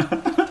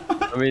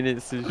mean,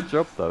 it's his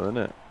job though, isn't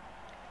it?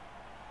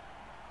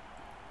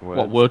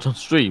 What, words on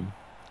stream?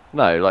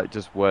 No, like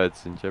just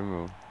words in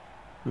general.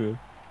 Yeah.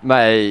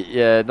 Mate,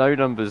 yeah, no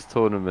numbers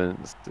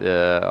tournaments.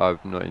 Yeah, I'm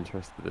not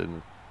interested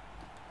in.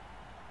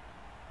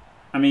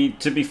 I mean,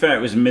 to be fair,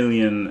 it was a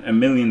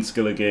million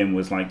skill a game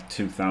was like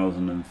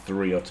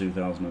 2003 or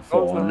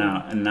 2004,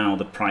 and now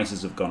the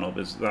prices have gone up.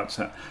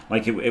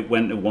 Like it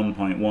went to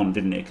 1.1,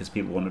 didn't it? Because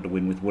people wanted to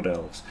win with Wood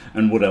Elves,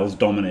 and Wood Elves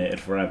dominated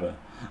forever.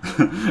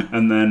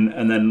 and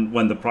then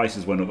when the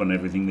prices went up on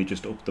everything, they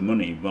just upped the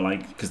money, but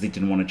like because they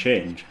didn't want to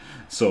change.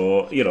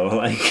 So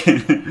like,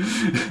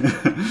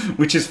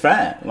 which is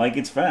fair. Like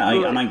it's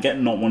fair, and I get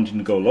not wanting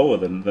to go lower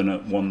than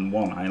at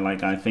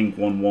 1-1. I think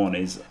 1-1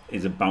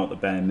 is about the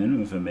bare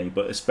minimum for me.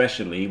 But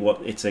especially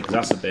it's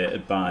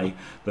exacerbated by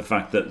the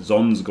fact that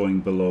Zon's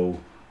going below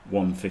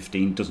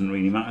 115 doesn't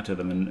really matter to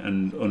them,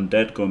 and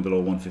undead going below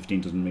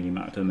 115 doesn't really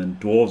matter to them, and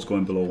dwarves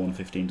going below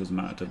 115 doesn't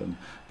matter to them,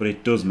 but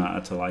it does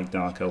matter to like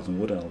dark elves and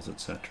wood elves,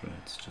 etc.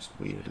 It's just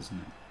weird, isn't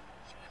it?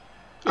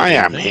 I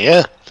am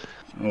here.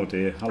 Oh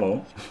dear,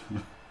 hello.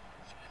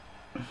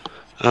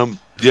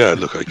 Yeah,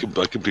 look, I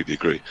completely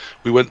agree.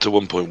 We went to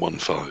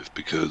 1.15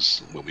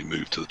 because when we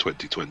moved to the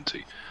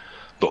 2020,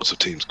 lots of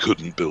teams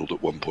couldn't build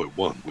at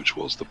 1.1, which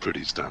was the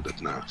pretty standard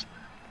NAF.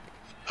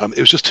 It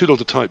was just too long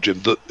to type, Jim.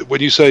 That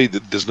when you say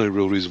that there's no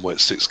real reason why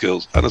it's 6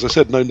 skills, and as I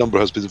said, no number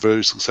has been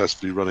very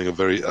successfully running a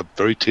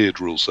very tiered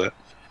rule set,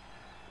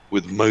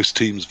 with most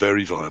teams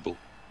very viable,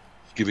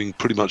 giving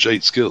pretty much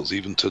 8 skills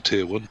even to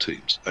tier 1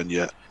 teams, and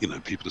yet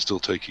people are still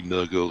taking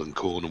Nurgle and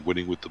Khorne and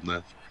winning with them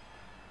there.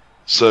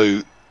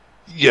 So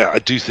yeah, I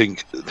do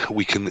think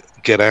we can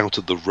get out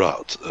of the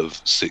rut of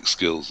 6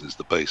 skills is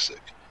the basic.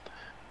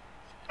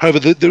 However,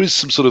 there is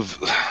some sort of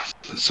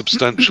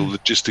substantial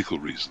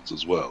logistical reasons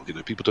as well.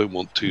 People don't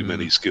want too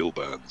many skill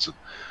bands and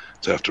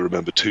to have to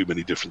remember too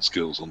many different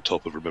skills on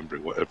top of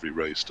remembering what every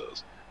race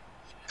does.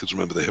 Because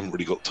remember, they haven't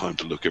really got time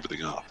to look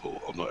everything up,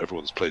 or not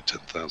everyone's played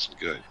 10,000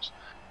 games.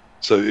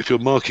 So if you're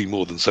marking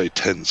more than, say,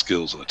 10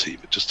 skills on a team,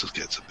 it just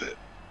gets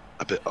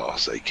a bit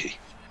arse-achy.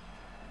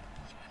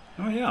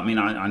 Oh yeah, I mean,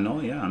 I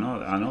know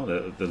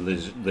that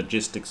the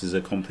logistics is a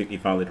completely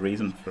valid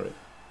reason for it,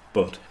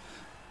 but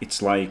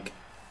it's like,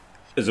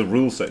 as a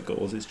rule set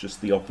goes, it's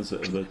just the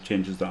opposite of the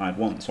changes that I'd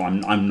want. So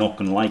I'm not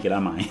going to like it,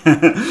 am I?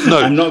 No,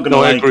 I'm not going to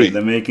like agree. it.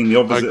 They're making the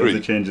opposite of the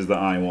changes that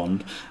I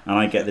want, and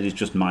I get that it's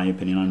just my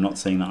opinion. I'm not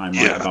saying that I'm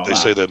right about that. Yeah, they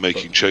say they're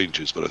making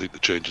changes, but I think the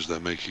changes they're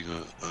making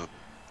are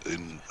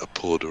in a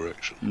poor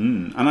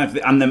direction.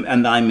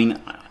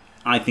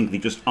 I think they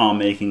just are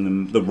making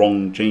them the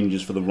wrong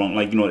changes for the wrong.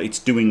 It's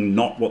doing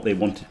not what they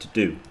wanted to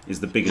do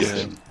is the biggest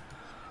thing.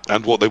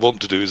 And what they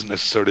want to do isn't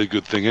necessarily a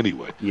good thing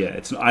anyway. Yeah,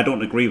 I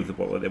don't agree with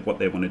what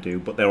they want to do,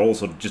 but they're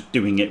also just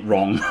doing it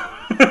wrong.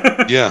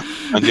 Yeah,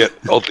 and yet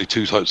oddly,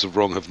 2 types of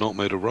wrong have not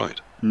made a right.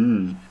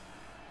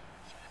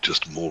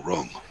 Just more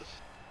wrong.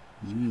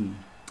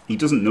 He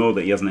doesn't know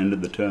that he hasn't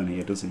ended the turn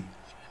here, does he?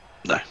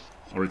 No.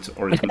 Or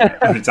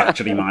it's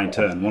actually my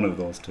turn. One of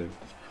those two.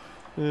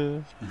 Yeah.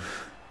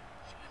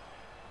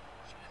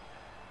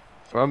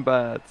 I'm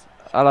bad.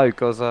 Hello,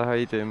 Gozza. How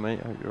you doing, mate?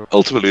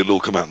 Ultimately, it'll all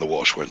come out in the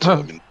wash, won't it?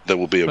 I mean, there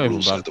will be a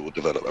rule set that will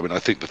develop. I mean, I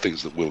think the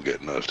things that will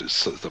get nerfed is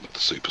some of the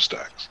super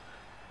stacks.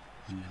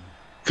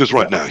 Because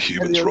right now,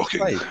 humans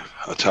rocking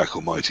a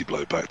tackle mighty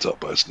blow backed up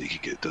by a sneaky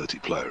get dirty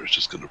player is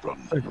just going to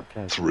run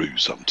through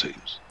some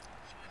teams.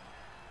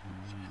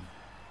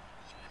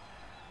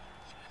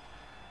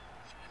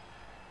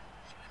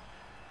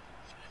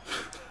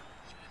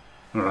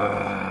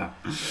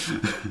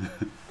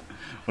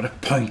 What a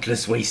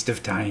pointless waste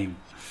of time.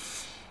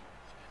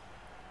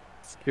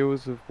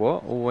 Skills of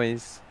what?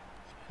 Always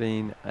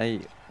been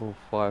 8 or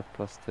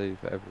 5+2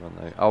 for everyone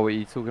though. Oh, are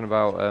you talking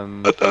about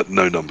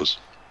no numbers.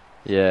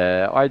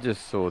 Yeah, I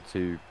just saw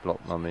 2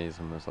 block mummies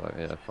and was like,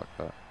 yeah, fuck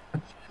that.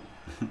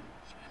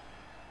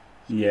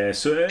 Yeah,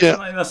 so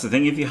that's the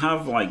thing. If you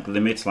have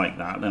limits like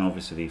that, then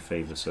obviously they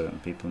favour certain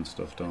people and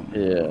stuff, don't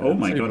they? Yeah. Oh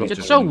my god!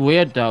 It's so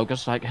weird though,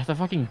 because the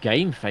fucking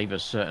game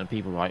favours certain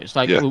people, right? It's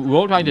like we're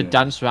all trying to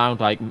dance around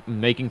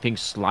making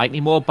things slightly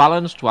more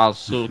balanced while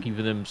still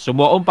keeping them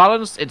somewhat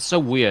unbalanced. It's so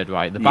weird,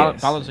 right? The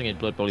balancing in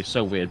Blood Bowl is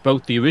so weird.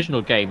 Both the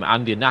original game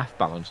and the NAF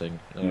balancing.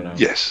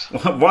 Yes.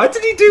 Why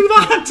did he do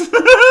that?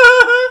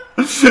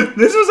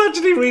 This was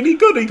actually really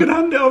good. He could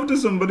hand it off to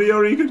somebody,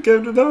 or he could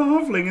go to the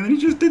halfling, and then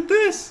he just did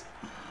this.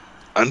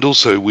 And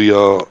also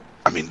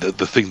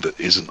the thing that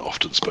isn't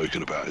often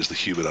spoken about is the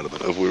human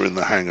element of we're in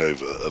the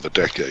hangover of a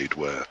decade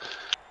where,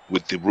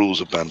 with the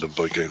rules abandoned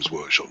by Games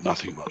Workshop,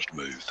 nothing much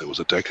moved. There was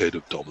a decade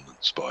of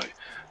dominance by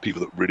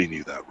people that really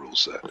knew that rule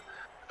set.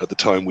 At the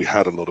time, we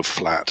had a lot of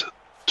flat,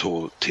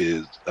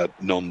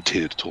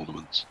 non-tiered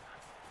tournaments,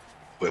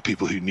 where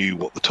people who knew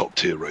what the top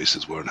tier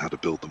races were and how to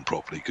build them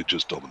properly could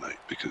just dominate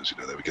because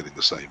they were getting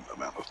the same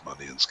amount of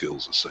money and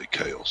skills as, say,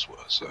 Chaos were.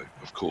 So,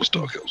 of course,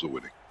 Dark Elves were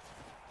winning.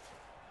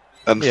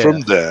 And from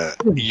there,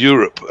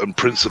 Europe and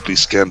principally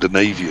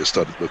Scandinavia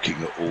started looking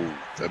at all,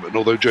 and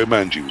although Joe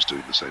Manji was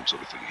doing the same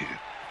sort of thing here,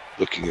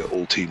 looking at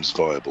all teams'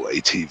 viable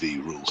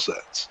ATV rule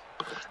sets.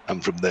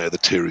 And from there, the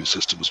tiering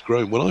system was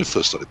growing. When I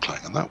first started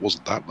playing, and that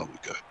wasn't that long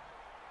ago,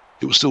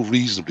 it was still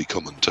reasonably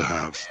common to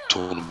have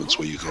tournaments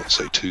where you got,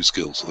 say, 2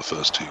 skills for the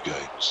first 2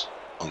 games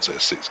on, say, a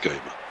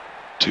 6-gamer,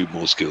 2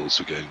 more skills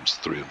for games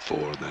 3 and 4,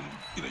 and then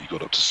you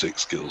got up to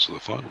 6 skills for the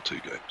final 2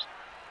 games.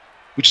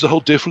 Which is a whole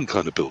different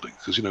kind of building,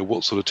 because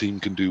what sort of team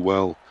can do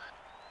well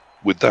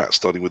with that,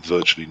 starting with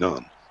virtually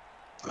none,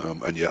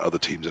 and yet other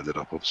teams ended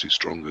up obviously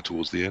stronger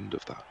towards the end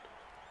of that.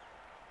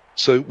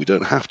 So we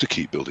don't have to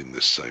keep building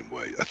this same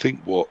way. I think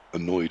what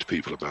annoyed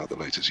people about the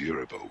latest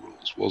Euro Bowl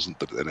rules wasn't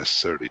that they're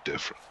necessarily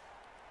different,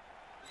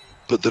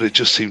 but that it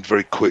just seemed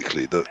very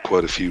quickly that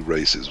quite a few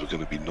races were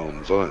going to be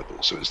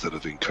non-viable. So instead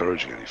of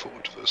encouraging any form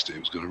of diversity, it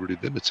was going to really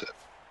limit it.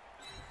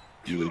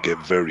 You're going to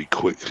get very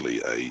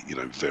quickly a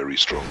very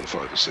strong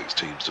 5 or 6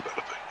 teams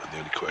developing, and the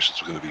only questions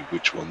were going to be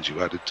which ones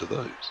you added to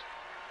those.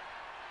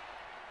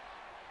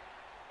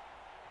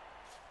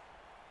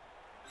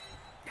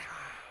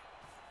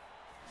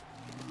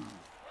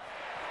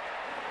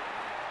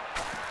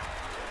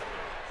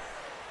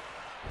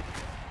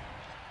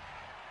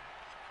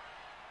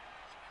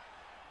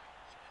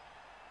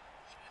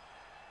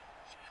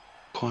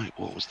 quite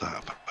what was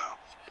that about.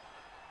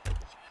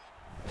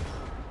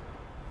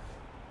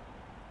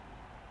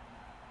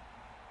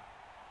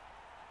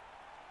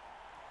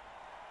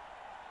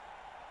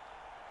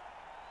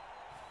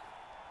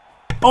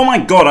 Oh my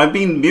god, I've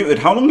been muted.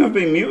 How long have I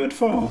been muted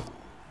for?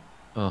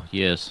 Oh,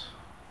 years.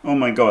 Oh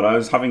my god, I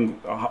was having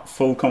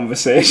full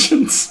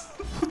conversations.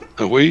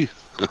 Are we?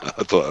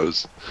 I thought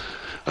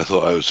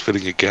I was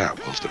filling a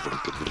gap whilst everyone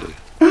could leave.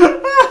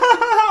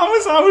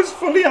 I was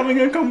fully having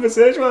a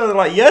conversation. I was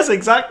like, yes,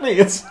 exactly.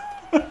 It's.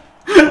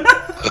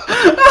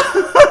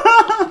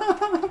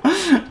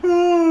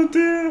 Oh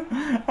dear!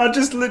 I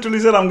just literally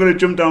said I'm going to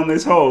jump down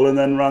this hole and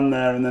then ran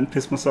there and then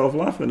pissed myself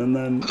laughing and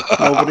then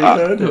nobody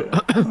heard it.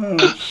 Oh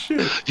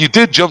shit! You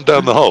did jump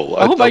down the hole.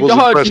 Oh my I was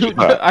god! impressed with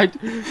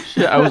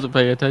that. I wasn't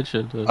paying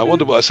attention. I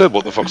wonder what I said.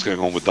 What the fuck's going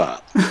on with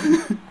that?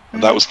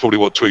 And that was probably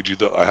what twigged you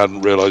that I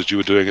hadn't realised you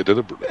were doing it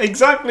deliberately.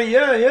 Exactly.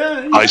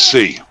 Yeah. I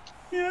see.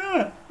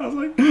 Yeah. I was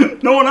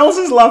like, no one else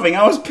is laughing.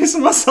 I was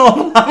pissing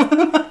myself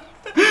laughing.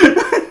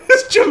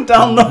 Just jump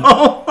down the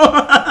hole.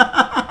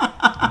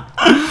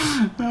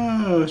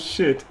 Oh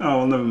shit! Oh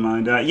well, never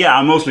mind. Yeah,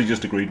 I mostly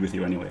just agreed with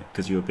you anyway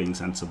because you were being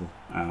sensible.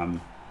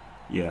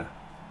 Yeah,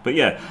 but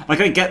yeah, like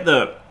I get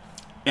the.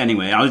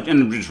 Anyway,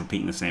 I'm just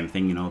repeating the same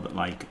thing. You know that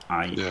like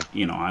I'm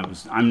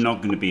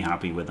not going to be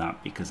happy with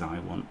that because I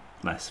want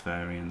less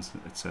variance,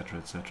 etc.,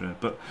 etc.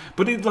 But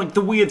it, like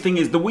the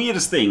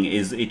weirdest thing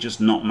is it just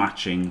not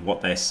matching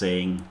what they're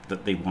saying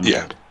that they wanted.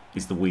 Yeah.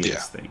 Is the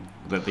weirdest thing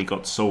that they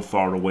got so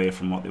far away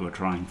from what they were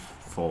trying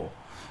for.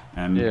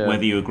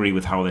 Whether you agree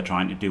with how they're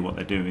trying to do what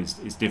they do is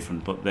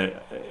different, but they're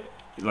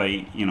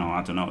like, you know,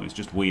 I don't know, it's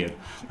just weird.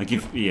 Like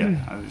it's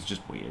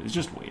just weird. It's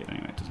just weird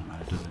anyway. It doesn't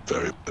matter, does it?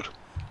 Very weird.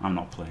 I'm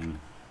not playing.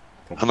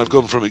 And I've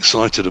gone from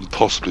excited and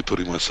possibly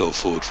putting myself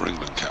forward for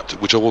England captain,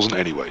 which I wasn't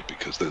anyway,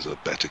 because there's a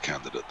better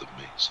candidate than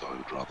me, so I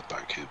would rather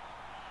back him.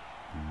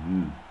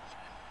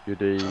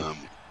 Goody.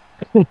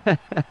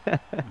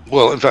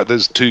 Well, in fact,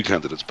 there's two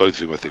candidates, both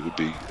of whom I think would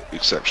be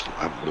exceptional.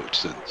 I haven't looked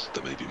since.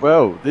 There may be more.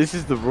 Well, this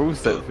is the rule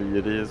set for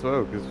Yiddy as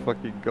well, because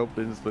fucking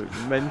goblins look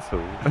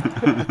mental.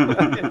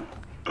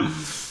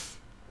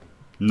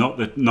 Not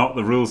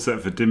the rule set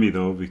for Dimmy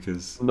though,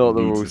 because not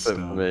the rule set for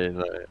me.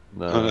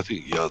 No. And I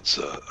think Yud's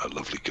a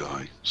lovely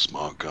guy,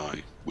 smart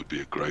guy. Would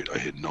be a great. I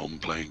hear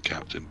non-playing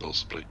captain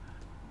possibly,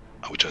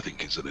 which I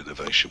think is an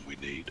innovation we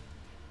need.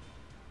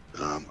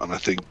 And I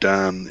think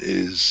Dan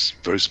is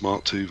very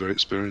smart too, very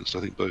experienced. I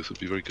think both would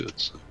be very good.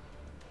 So.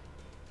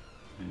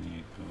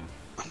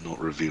 I'm not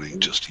revealing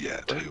just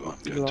yet who I'm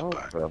going to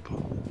back.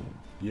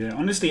 Yeah,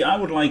 honestly, I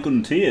would like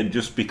untiered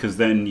just because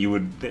then it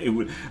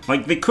would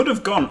like they could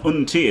have gone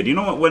untiered. You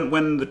know what?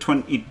 When the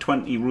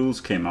 2020 rules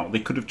came out, they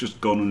could have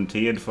just gone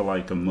untiered for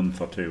like a month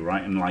or two,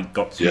 right? And like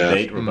got some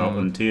data about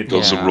untiered.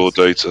 Got some raw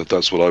data.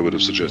 That's what I would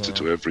have suggested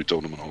to every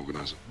tournament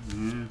organizer.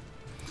 Yeah.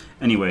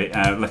 Anyway,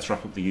 let's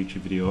wrap up the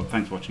YouTube video.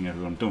 Thanks for watching,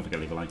 everyone. Don't forget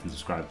to leave a like and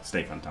subscribe.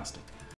 Stay fantastic.